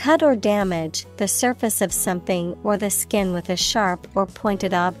 To cut or damage the surface of something or the skin with a sharp or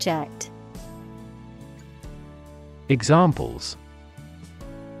pointed object. Examples: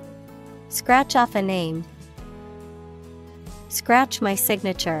 Scratch off a name. Scratch my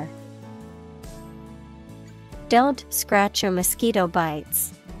signature. Don't scratch your mosquito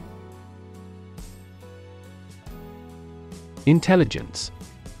bites. Intelligence.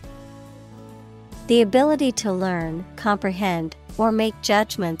 The ability to learn, comprehend, or make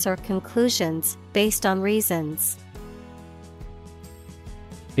judgments or conclusions based on reasons.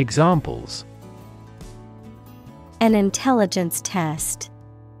 Examples: An intelligence test.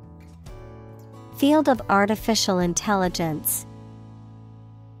 Field of artificial intelligence.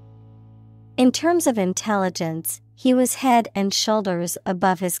 In terms of intelligence, he was head and shoulders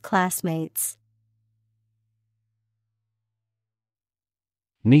above his classmates.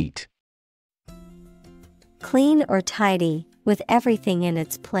 Neat. Clean or tidy, with everything in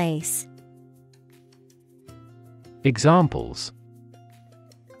its place. Examples: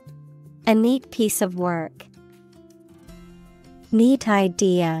 A neat piece of work. Neat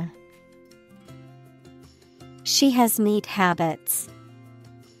idea. She has neat habits.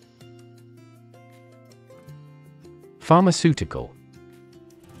 Pharmaceutical.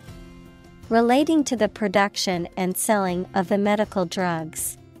 Relating to the production and selling of the medical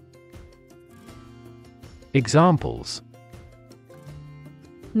drugs. Examples: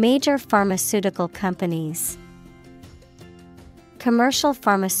 Major pharmaceutical companies. Commercial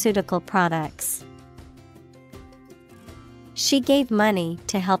pharmaceutical products. She gave money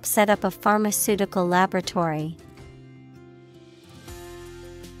to help set up a pharmaceutical laboratory.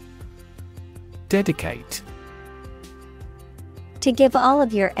 Dedicate. To give all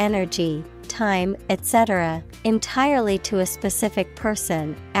of your energy, time, etc., entirely to a specific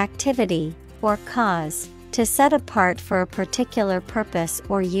person, activity, or cause, to set apart for a particular purpose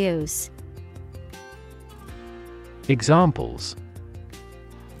or use. Examples: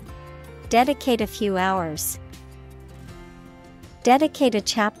 Dedicate a few hours. Dedicate a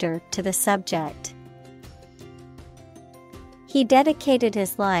chapter to the subject. He dedicated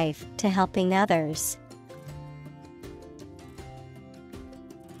his life to helping others.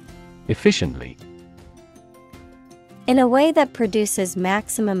 Efficiently. In a way that produces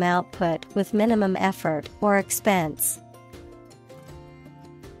maximum output with minimum effort or expense.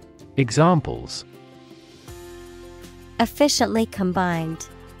 Examples: Efficiently combined.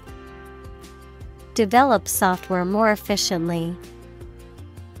 Develop software more efficiently.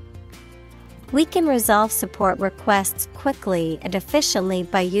 We can resolve support requests quickly and efficiently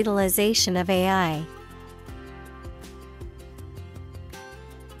by utilization of AI.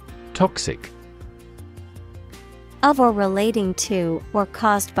 Toxic. Of or relating to or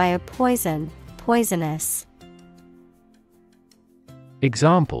caused by a poison, poisonous.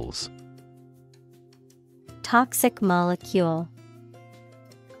 Examples: Toxic molecule.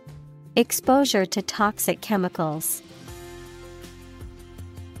 Exposure to toxic chemicals.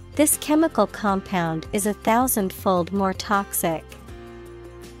 This chemical compound is 1,000-fold more toxic.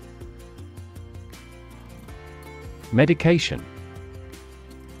 Medication.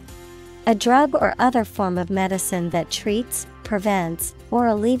 A drug or other form of medicine that treats, prevents, or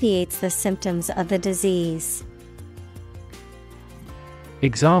alleviates the symptoms of the disease.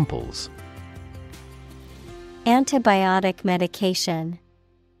 Examples: Antibiotic medication.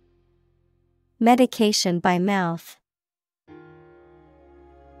 Medication by mouth.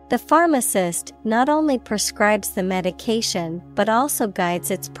 The pharmacist not only prescribes the medication but also guides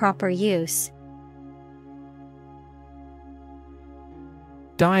its proper use.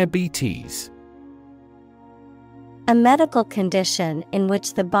 Diabetes. A medical condition in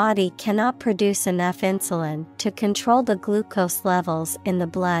which the body cannot produce enough insulin to control the glucose levels in the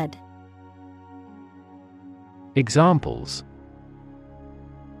blood. Examples: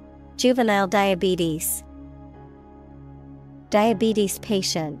 Juvenile diabetes. Diabetes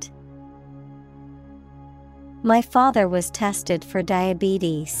patient. My father was tested for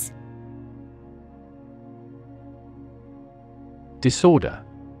diabetes. Disorder.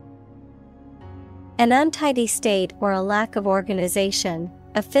 An untidy state or a lack of organization,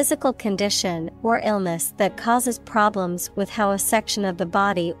 a physical condition or illness that causes problems with how a section of the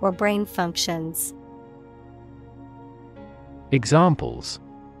body or brain functions. Examples: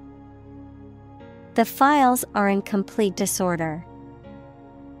 The files are in complete disorder.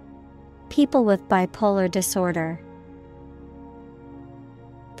 People with bipolar disorder.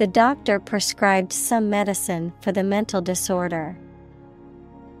 The doctor prescribed some medicine for the mental disorder.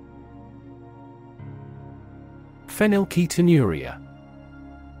 Phenylketonuria.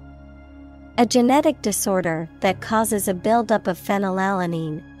 A genetic disorder that causes a buildup of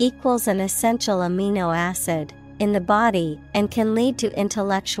phenylalanine equals an essential amino acid in the body and can lead to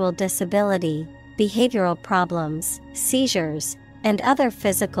intellectual disability, behavioral problems, seizures, and other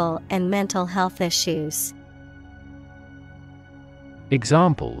physical and mental health issues.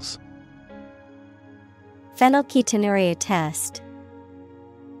 Examples: Phenylketonuria test,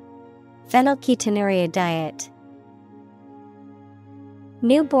 phenylketonuria diet.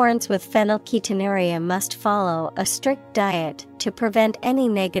 Newborns with phenylketonuria must follow a strict diet to prevent any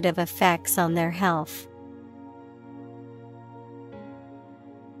negative effects on their health.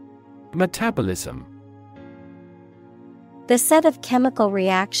 Metabolism. The set of chemical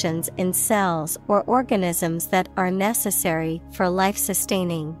reactions in cells or organisms that are necessary for life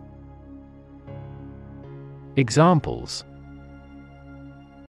sustaining. Examples: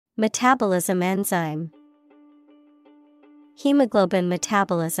 Metabolism enzyme, hemoglobin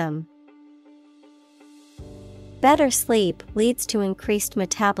metabolism. Better sleep leads to increased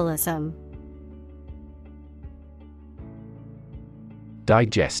metabolism.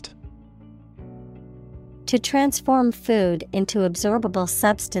 Digest. To transform food into absorbable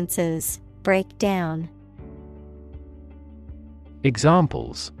substances, break down.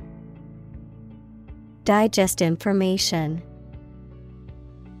 Examples: Digest information,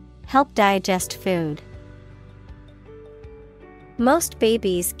 help digest food. Most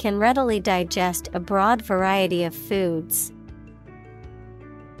babies can readily digest a broad variety of foods.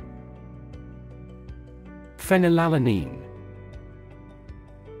 Phenylalanine.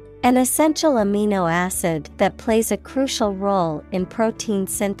 An essential amino acid that plays a crucial role in protein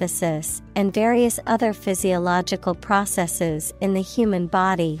synthesis and various other physiological processes in the human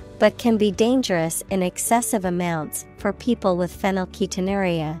body, but can be dangerous in excessive amounts for people with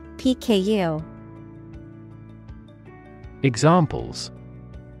phenylketonuria, PKU. Examples: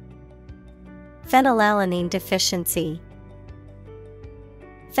 Phenylalanine deficiency,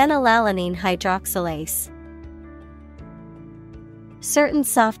 phenylalanine hydroxylase. Certain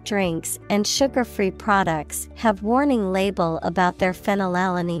soft drinks and sugar-free products have warning label about their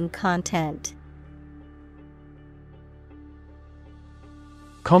phenylalanine content.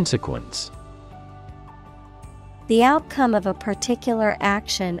 Consequence. The outcome of a particular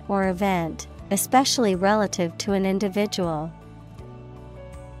action or event, especially relative to an individual.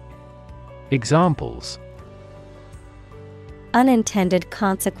 Examples: Unintended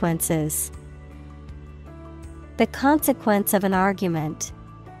consequences. The consequence of an argument.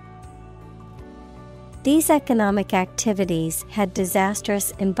 These economic activities had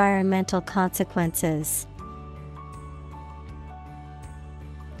disastrous environmental consequences.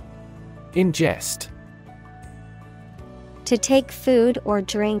 Ingest. To take food or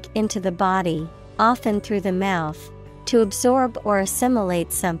drink into the body, often through the mouth, to absorb or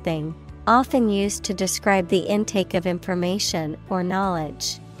assimilate something, often used to describe the intake of information or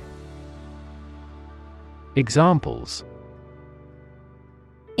knowledge. Examples: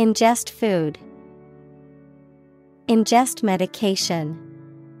 Ingest food, ingest medication.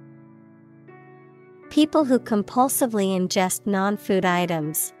 People who compulsively ingest non-food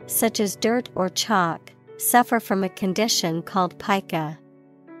items, such as dirt or chalk, suffer from a condition called pica.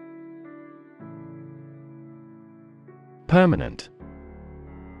 Permanent.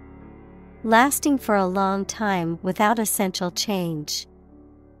 Lasting for a long time without essential change.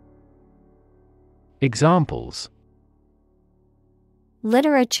 Examples: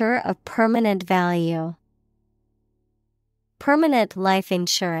 Literature of permanent value, permanent life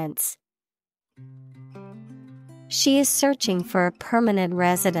insurance. She is searching for a permanent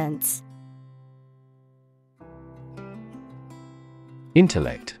residence.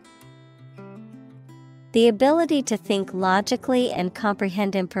 Intellect. The ability to think logically and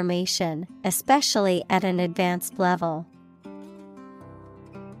comprehend information, especially at an advanced level.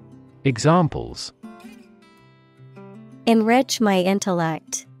 Examples: Enrich my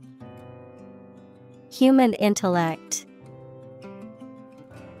intellect. Human intellect.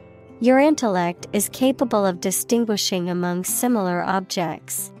 Your intellect is capable of distinguishing among similar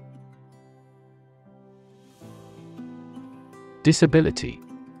objects. Disability.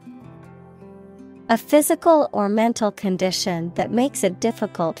 A physical or mental condition that makes it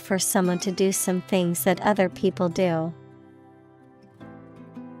difficult for someone to do some things that other people do.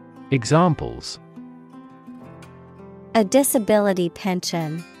 Examples: A disability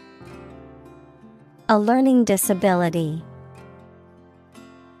pension. A learning disability.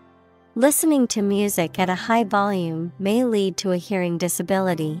 Listening to music at a high volume may lead to a hearing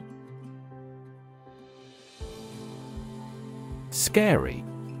disability. Scary.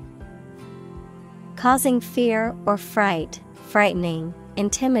 Causing fear or fright, frightening,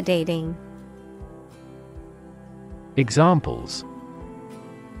 intimidating. Examples: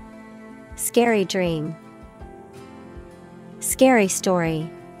 Scary dream. Scary story.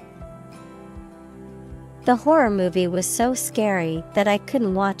 The horror movie was so scary that I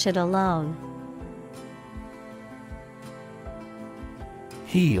couldn't watch it alone.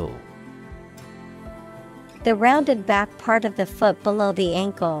 Heel. The rounded back part of the foot below the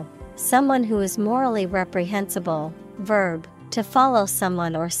ankle. Someone who is morally reprehensible. Verb, to follow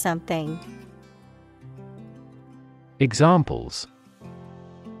someone or something. Examples: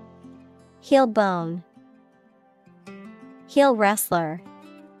 Heel bone. Heel wrestler.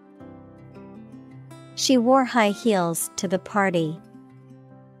 She wore high heels to the party.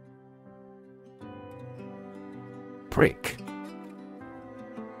 Prick.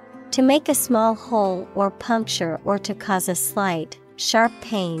 To make a small hole or puncture or to cause a slight, sharp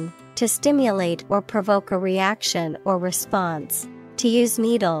pain, to stimulate or provoke a reaction or response, to use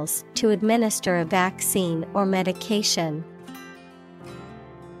needles to administer a vaccine or medication.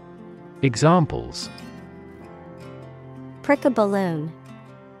 Examples: Prick a balloon.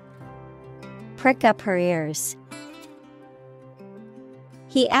 Prick up her ears.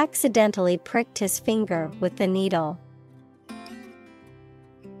 He accidentally pricked his finger with the needle.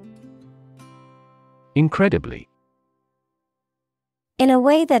 Incredibly. In a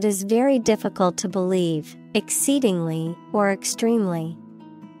way that is very difficult to believe, exceedingly, or extremely.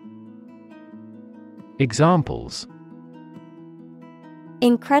 Examples: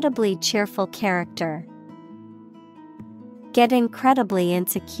 Incredibly cheerful character. Get incredibly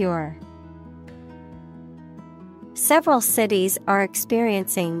insecure. Several cities are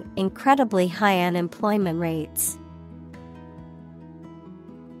experiencing incredibly high unemployment rates.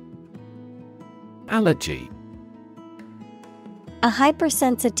 Allergy. A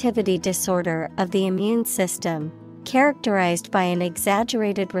hypersensitivity disorder of the immune system, characterized by an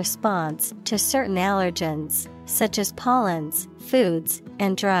exaggerated response to certain allergens, such as pollens, foods,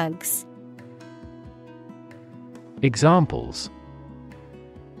 and drugs. Examples: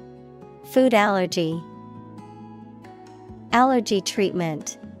 Food allergy. Allergy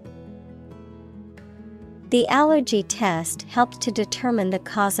treatment. The allergy test helped to determine the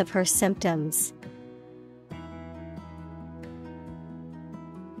cause of her symptoms.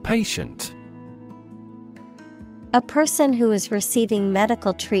 Patient. A person who is receiving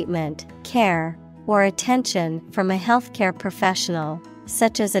medical treatment, care, or attention from a healthcare professional,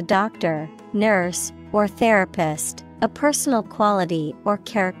 such as a doctor, nurse, or therapist, a personal quality or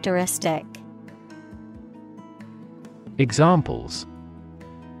characteristic. Examples: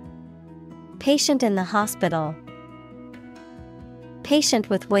 Patient in the hospital. Patient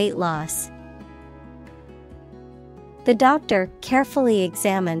with weight loss. The doctor carefully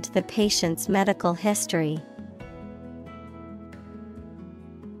examined the patient's medical history.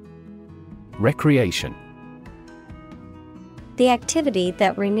 Recreation. The activity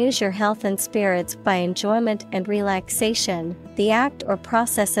that renews your health and spirits by enjoyment and relaxation, the act or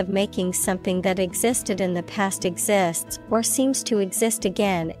process of making something that existed in the past exists or seems to exist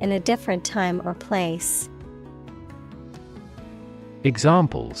again in a different time or place.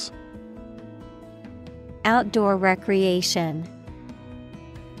 Examples: Outdoor recreation.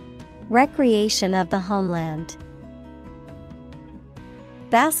 Recreation of the homeland.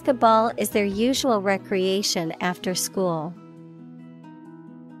 Basketball is their usual recreation after school.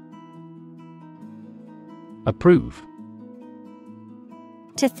 Approve.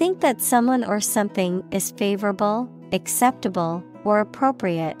 To think that someone or something is favorable, acceptable, or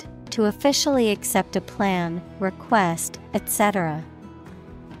appropriate, to officially accept a plan, request, etc.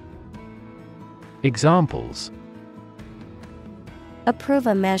 Examples: Approve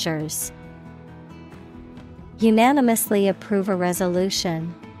a measures. Unanimously approve a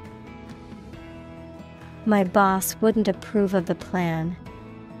resolution. My boss wouldn't approve of the plan.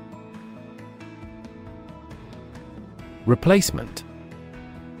 Replacement.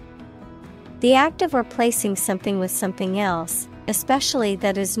 The act of replacing something with something else, especially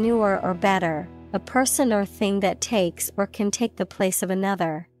that is newer or better, a person or thing that takes or can take the place of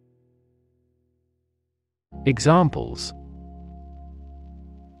another. Examples: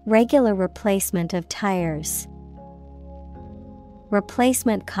 Regular replacement of tires.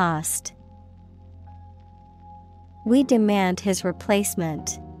 Replacement cost. We demand his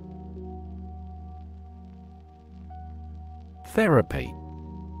replacement. Therapy.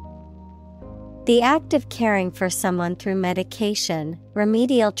 The act of caring for someone through medication,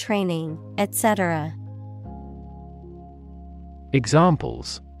 remedial training, etc.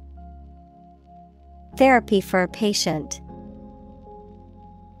 Examples: Therapy for a patient.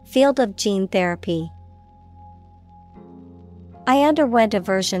 Field of gene therapy. I underwent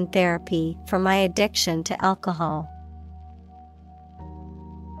aversion therapy for my addiction to alcohol.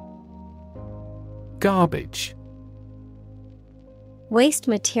 Garbage. Waste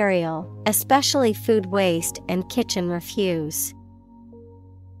material, especially food waste and kitchen refuse.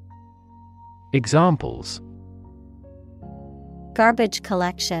 Examples: Garbage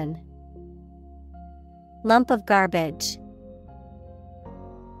collection. Lump of garbage.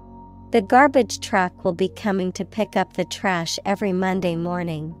 The garbage truck will be coming to pick up the trash every Monday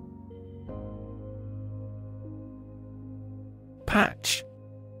morning. Patch.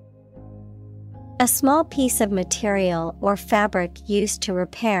 A small piece of material or fabric used to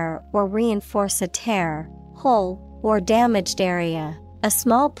repair or reinforce a tear, hole, or damaged area. A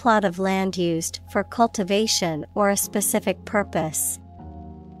small plot of land used for cultivation or a specific purpose.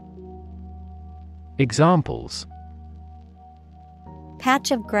 Examples: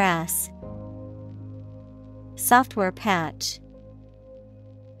 Patch of grass. Software patch.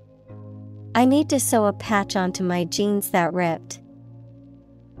 I need to sew a patch onto my jeans that ripped.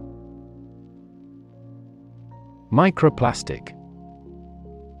 Microplastic.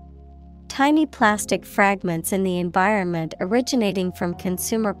 Tiny plastic fragments in the environment originating from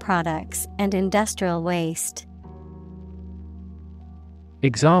consumer products and industrial waste.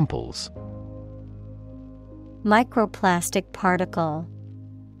 Examples: Microplastic particle.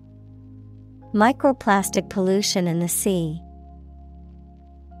 Microplastic pollution in the sea.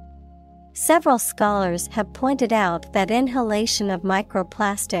 Several scholars have pointed out that inhalation of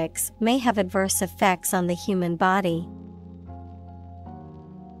microplastics may have adverse effects on the human body.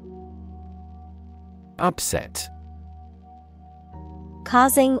 Upset.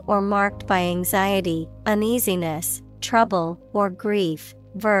 Causing or marked by anxiety, uneasiness, trouble, or grief.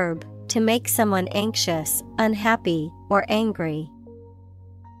 Verb, to make someone anxious, unhappy, or angry.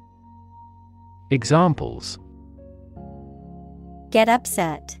 Examples: Get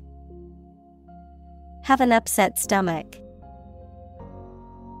upset. Have an upset stomach.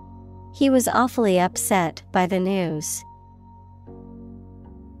 He was awfully upset by the news.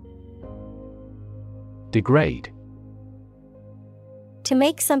 Degrade. To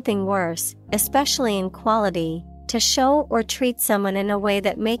make something worse, especially in quality, to show or treat someone in a way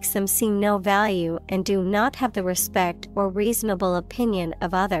that makes them seem no value and do not have the respect or reasonable opinion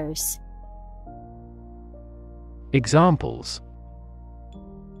of others. Examples: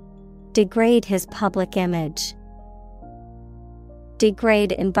 Degrade his public image.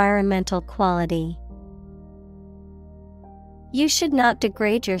 Degrade environmental quality. You should not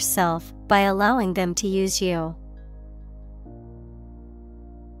degrade yourself by allowing them to use you.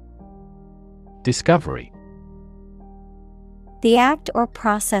 Discovery. The act or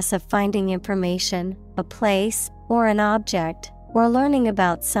process of finding information, a place, or an object, or learning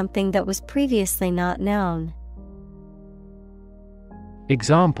about something that was previously not known.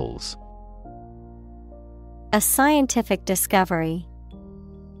 Examples: A scientific discovery.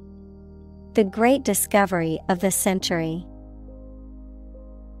 The great discovery of the century.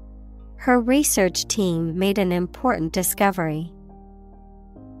 Her research team made an important discovery.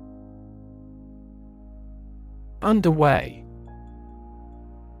 Underway.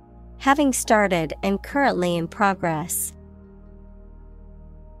 Having started and currently in progress.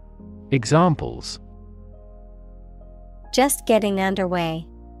 Examples: Just getting underway.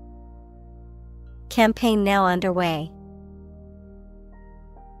 Campaign now underway.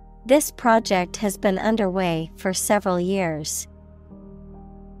 This project has been underway for several years.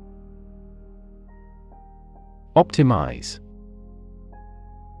 Optimize.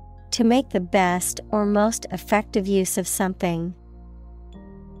 To make the best or most effective use of something.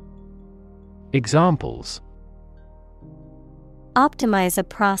 Examples: Optimize a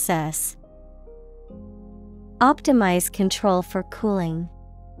process. Optimize control for cooling.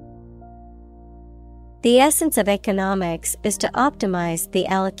 The essence of economics is to optimize the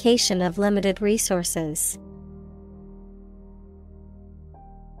allocation of limited resources.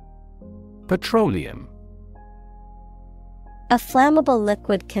 Petroleum. A flammable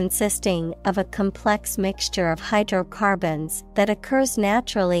liquid consisting of a complex mixture of hydrocarbons that occurs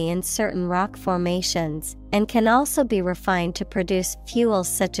naturally in certain rock formations and can also be refined to produce fuels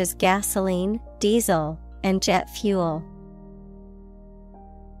such as gasoline, diesel, and jet fuel.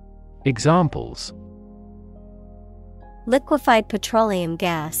 Examples: Liquefied petroleum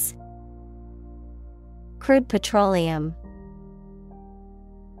gas. Crude petroleum.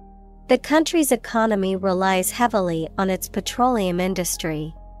 The country's economy relies heavily on its petroleum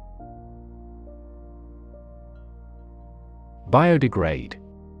industry. Biodegrade.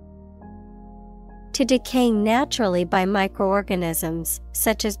 To decay naturally by microorganisms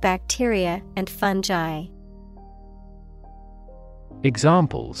such as bacteria and fungi.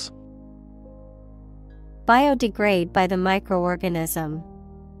 Examples: Biodegrade by the microorganism.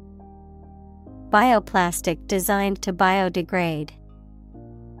 Bioplastic designed to biodegrade.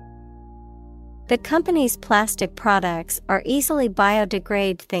 The company's plastic products are easily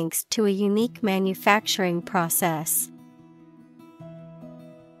biodegrade thanks to a unique manufacturing process.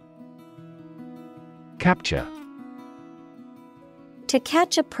 Capture. To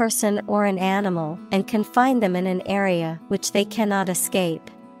catch a person or an animal and confine them in an area which they cannot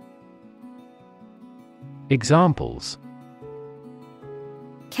escape. Examples: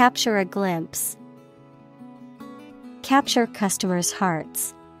 Capture a glimpse. Capture customers'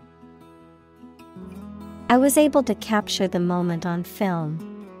 hearts. I was able to capture the moment on film.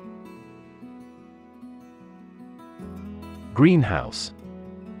 Greenhouse.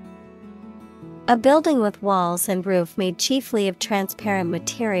 A building with walls and roof made chiefly of transparent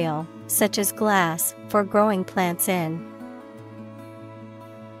material, such as glass, for growing plants in.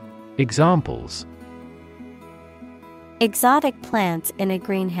 Examples: Exotic plants in a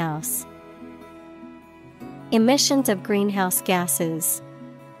greenhouse. Emissions of greenhouse gases.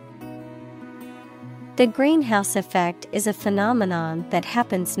 The greenhouse effect is a phenomenon that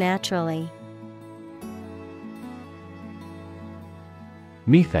happens naturally.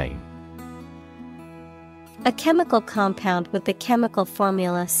 Methane. A chemical compound with the chemical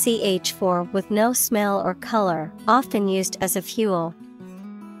formula CH4 with no smell or color, often used as a fuel.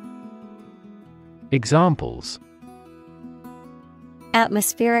 Examples: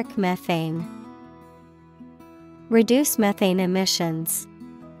 Atmospheric methane. Reduce methane emissions.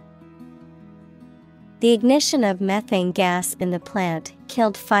 The ignition of methane gas in the plant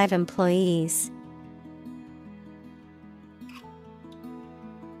killed 5 employees.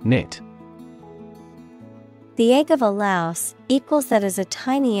 Knit. The egg of a louse equals that is a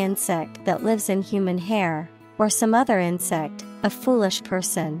tiny insect that lives in human hair, or some other insect, a foolish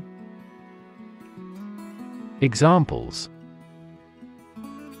person. Examples: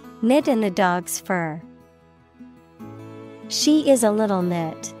 Knit in the dog's fur. She is a little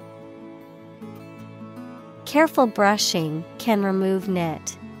knit. Careful brushing can remove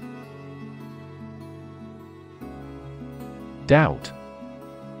knit. Doubt.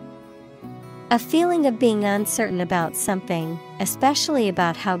 A feeling of being uncertain about something, especially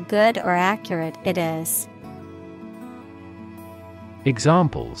about how good or accurate it is.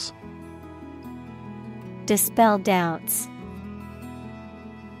 Examples: Dispel doubts.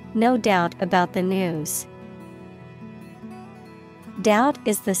 No doubt about the news. Doubt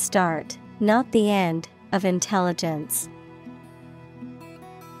is the start, not the end, of intelligence.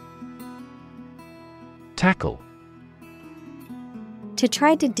 Tackle. To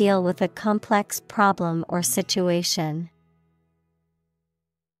try to deal with a complex problem or situation.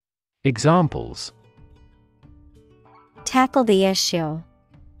 Examples: Tackle the issue.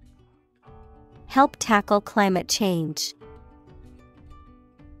 Help tackle climate change.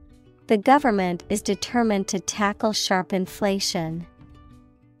 The government is determined to tackle sharp inflation.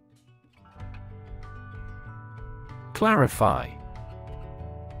 Clarify.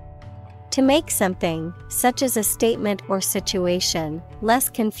 To make something, such as a statement or situation, less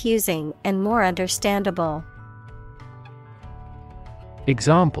confusing and more understandable.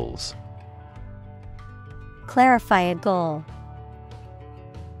 Examples: Clarify a goal.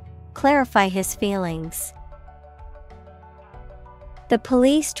 Clarify his feelings. The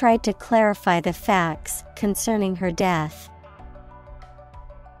police tried to clarify the facts concerning her death.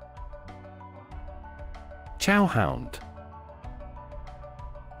 Chowhound.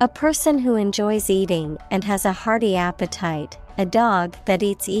 A person who enjoys eating and has a hearty appetite, a dog that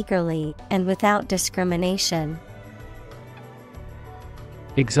eats eagerly and without discrimination.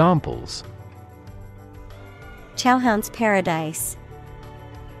 Examples: Chowhound's paradise.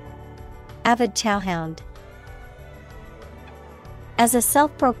 Avid chowhound. As a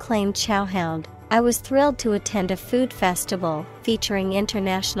self-proclaimed chowhound, I was thrilled to attend a food festival featuring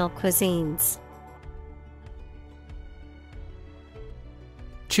international cuisines.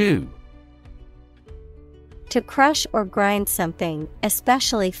 Chew. To crush or grind something,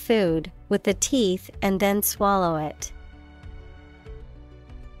 especially food, with the teeth and then swallow it.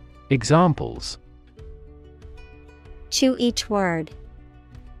 Examples: Chew each word.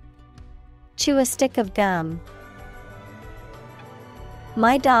 Chew a stick of gum.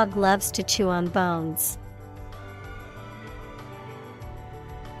 My dog loves to chew on bones.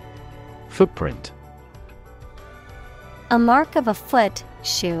 Footprint. A mark of a foot,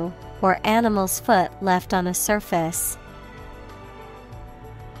 shoe, or animal's foot left on a surface.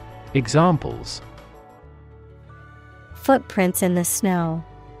 Examples: Footprints in the snow.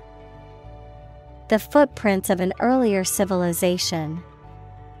 The footprints of an earlier civilization.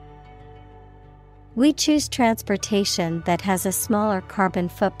 We choose transportation that has a smaller carbon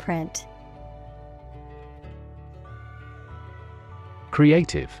footprint.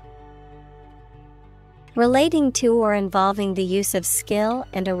 Creative. Relating to or involving the use of skill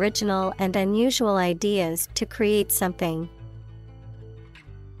and original and unusual ideas to create something.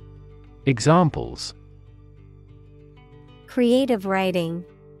 Examples: Creative writing.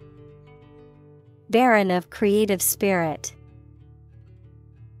 Barren of creative spirit.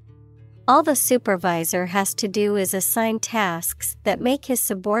 All the supervisor has to do is assign tasks that make his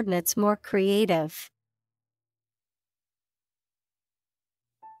subordinates more creative.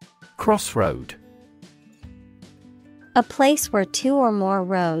 Crossroad. A place where two or more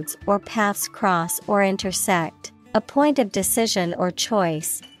roads or paths cross or intersect. A point of decision or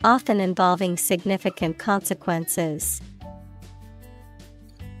choice, often involving significant consequences.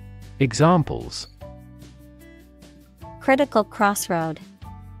 Examples: Critical crossroad.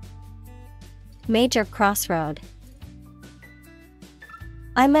 Major crossroad.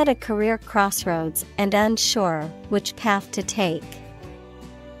 I'm at a career crossroads and unsure which path to take.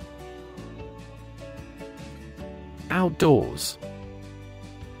 Outdoors.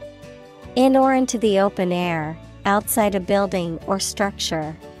 In or into the open air, outside a building or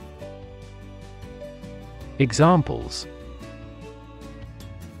structure. Examples: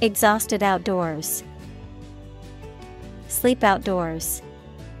 Exhausted outdoors. Sleep outdoors.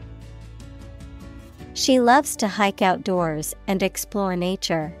 She loves to hike outdoors and explore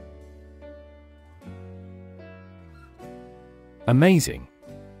nature. Amazing.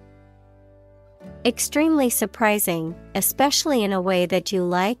 Extremely surprising, especially in a way that you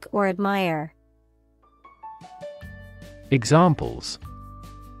like or admire. Examples: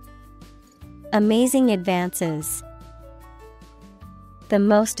 Amazing advances. The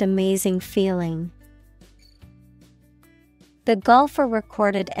most amazing feeling. The golfer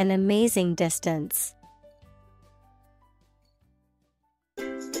recorded an amazing distance.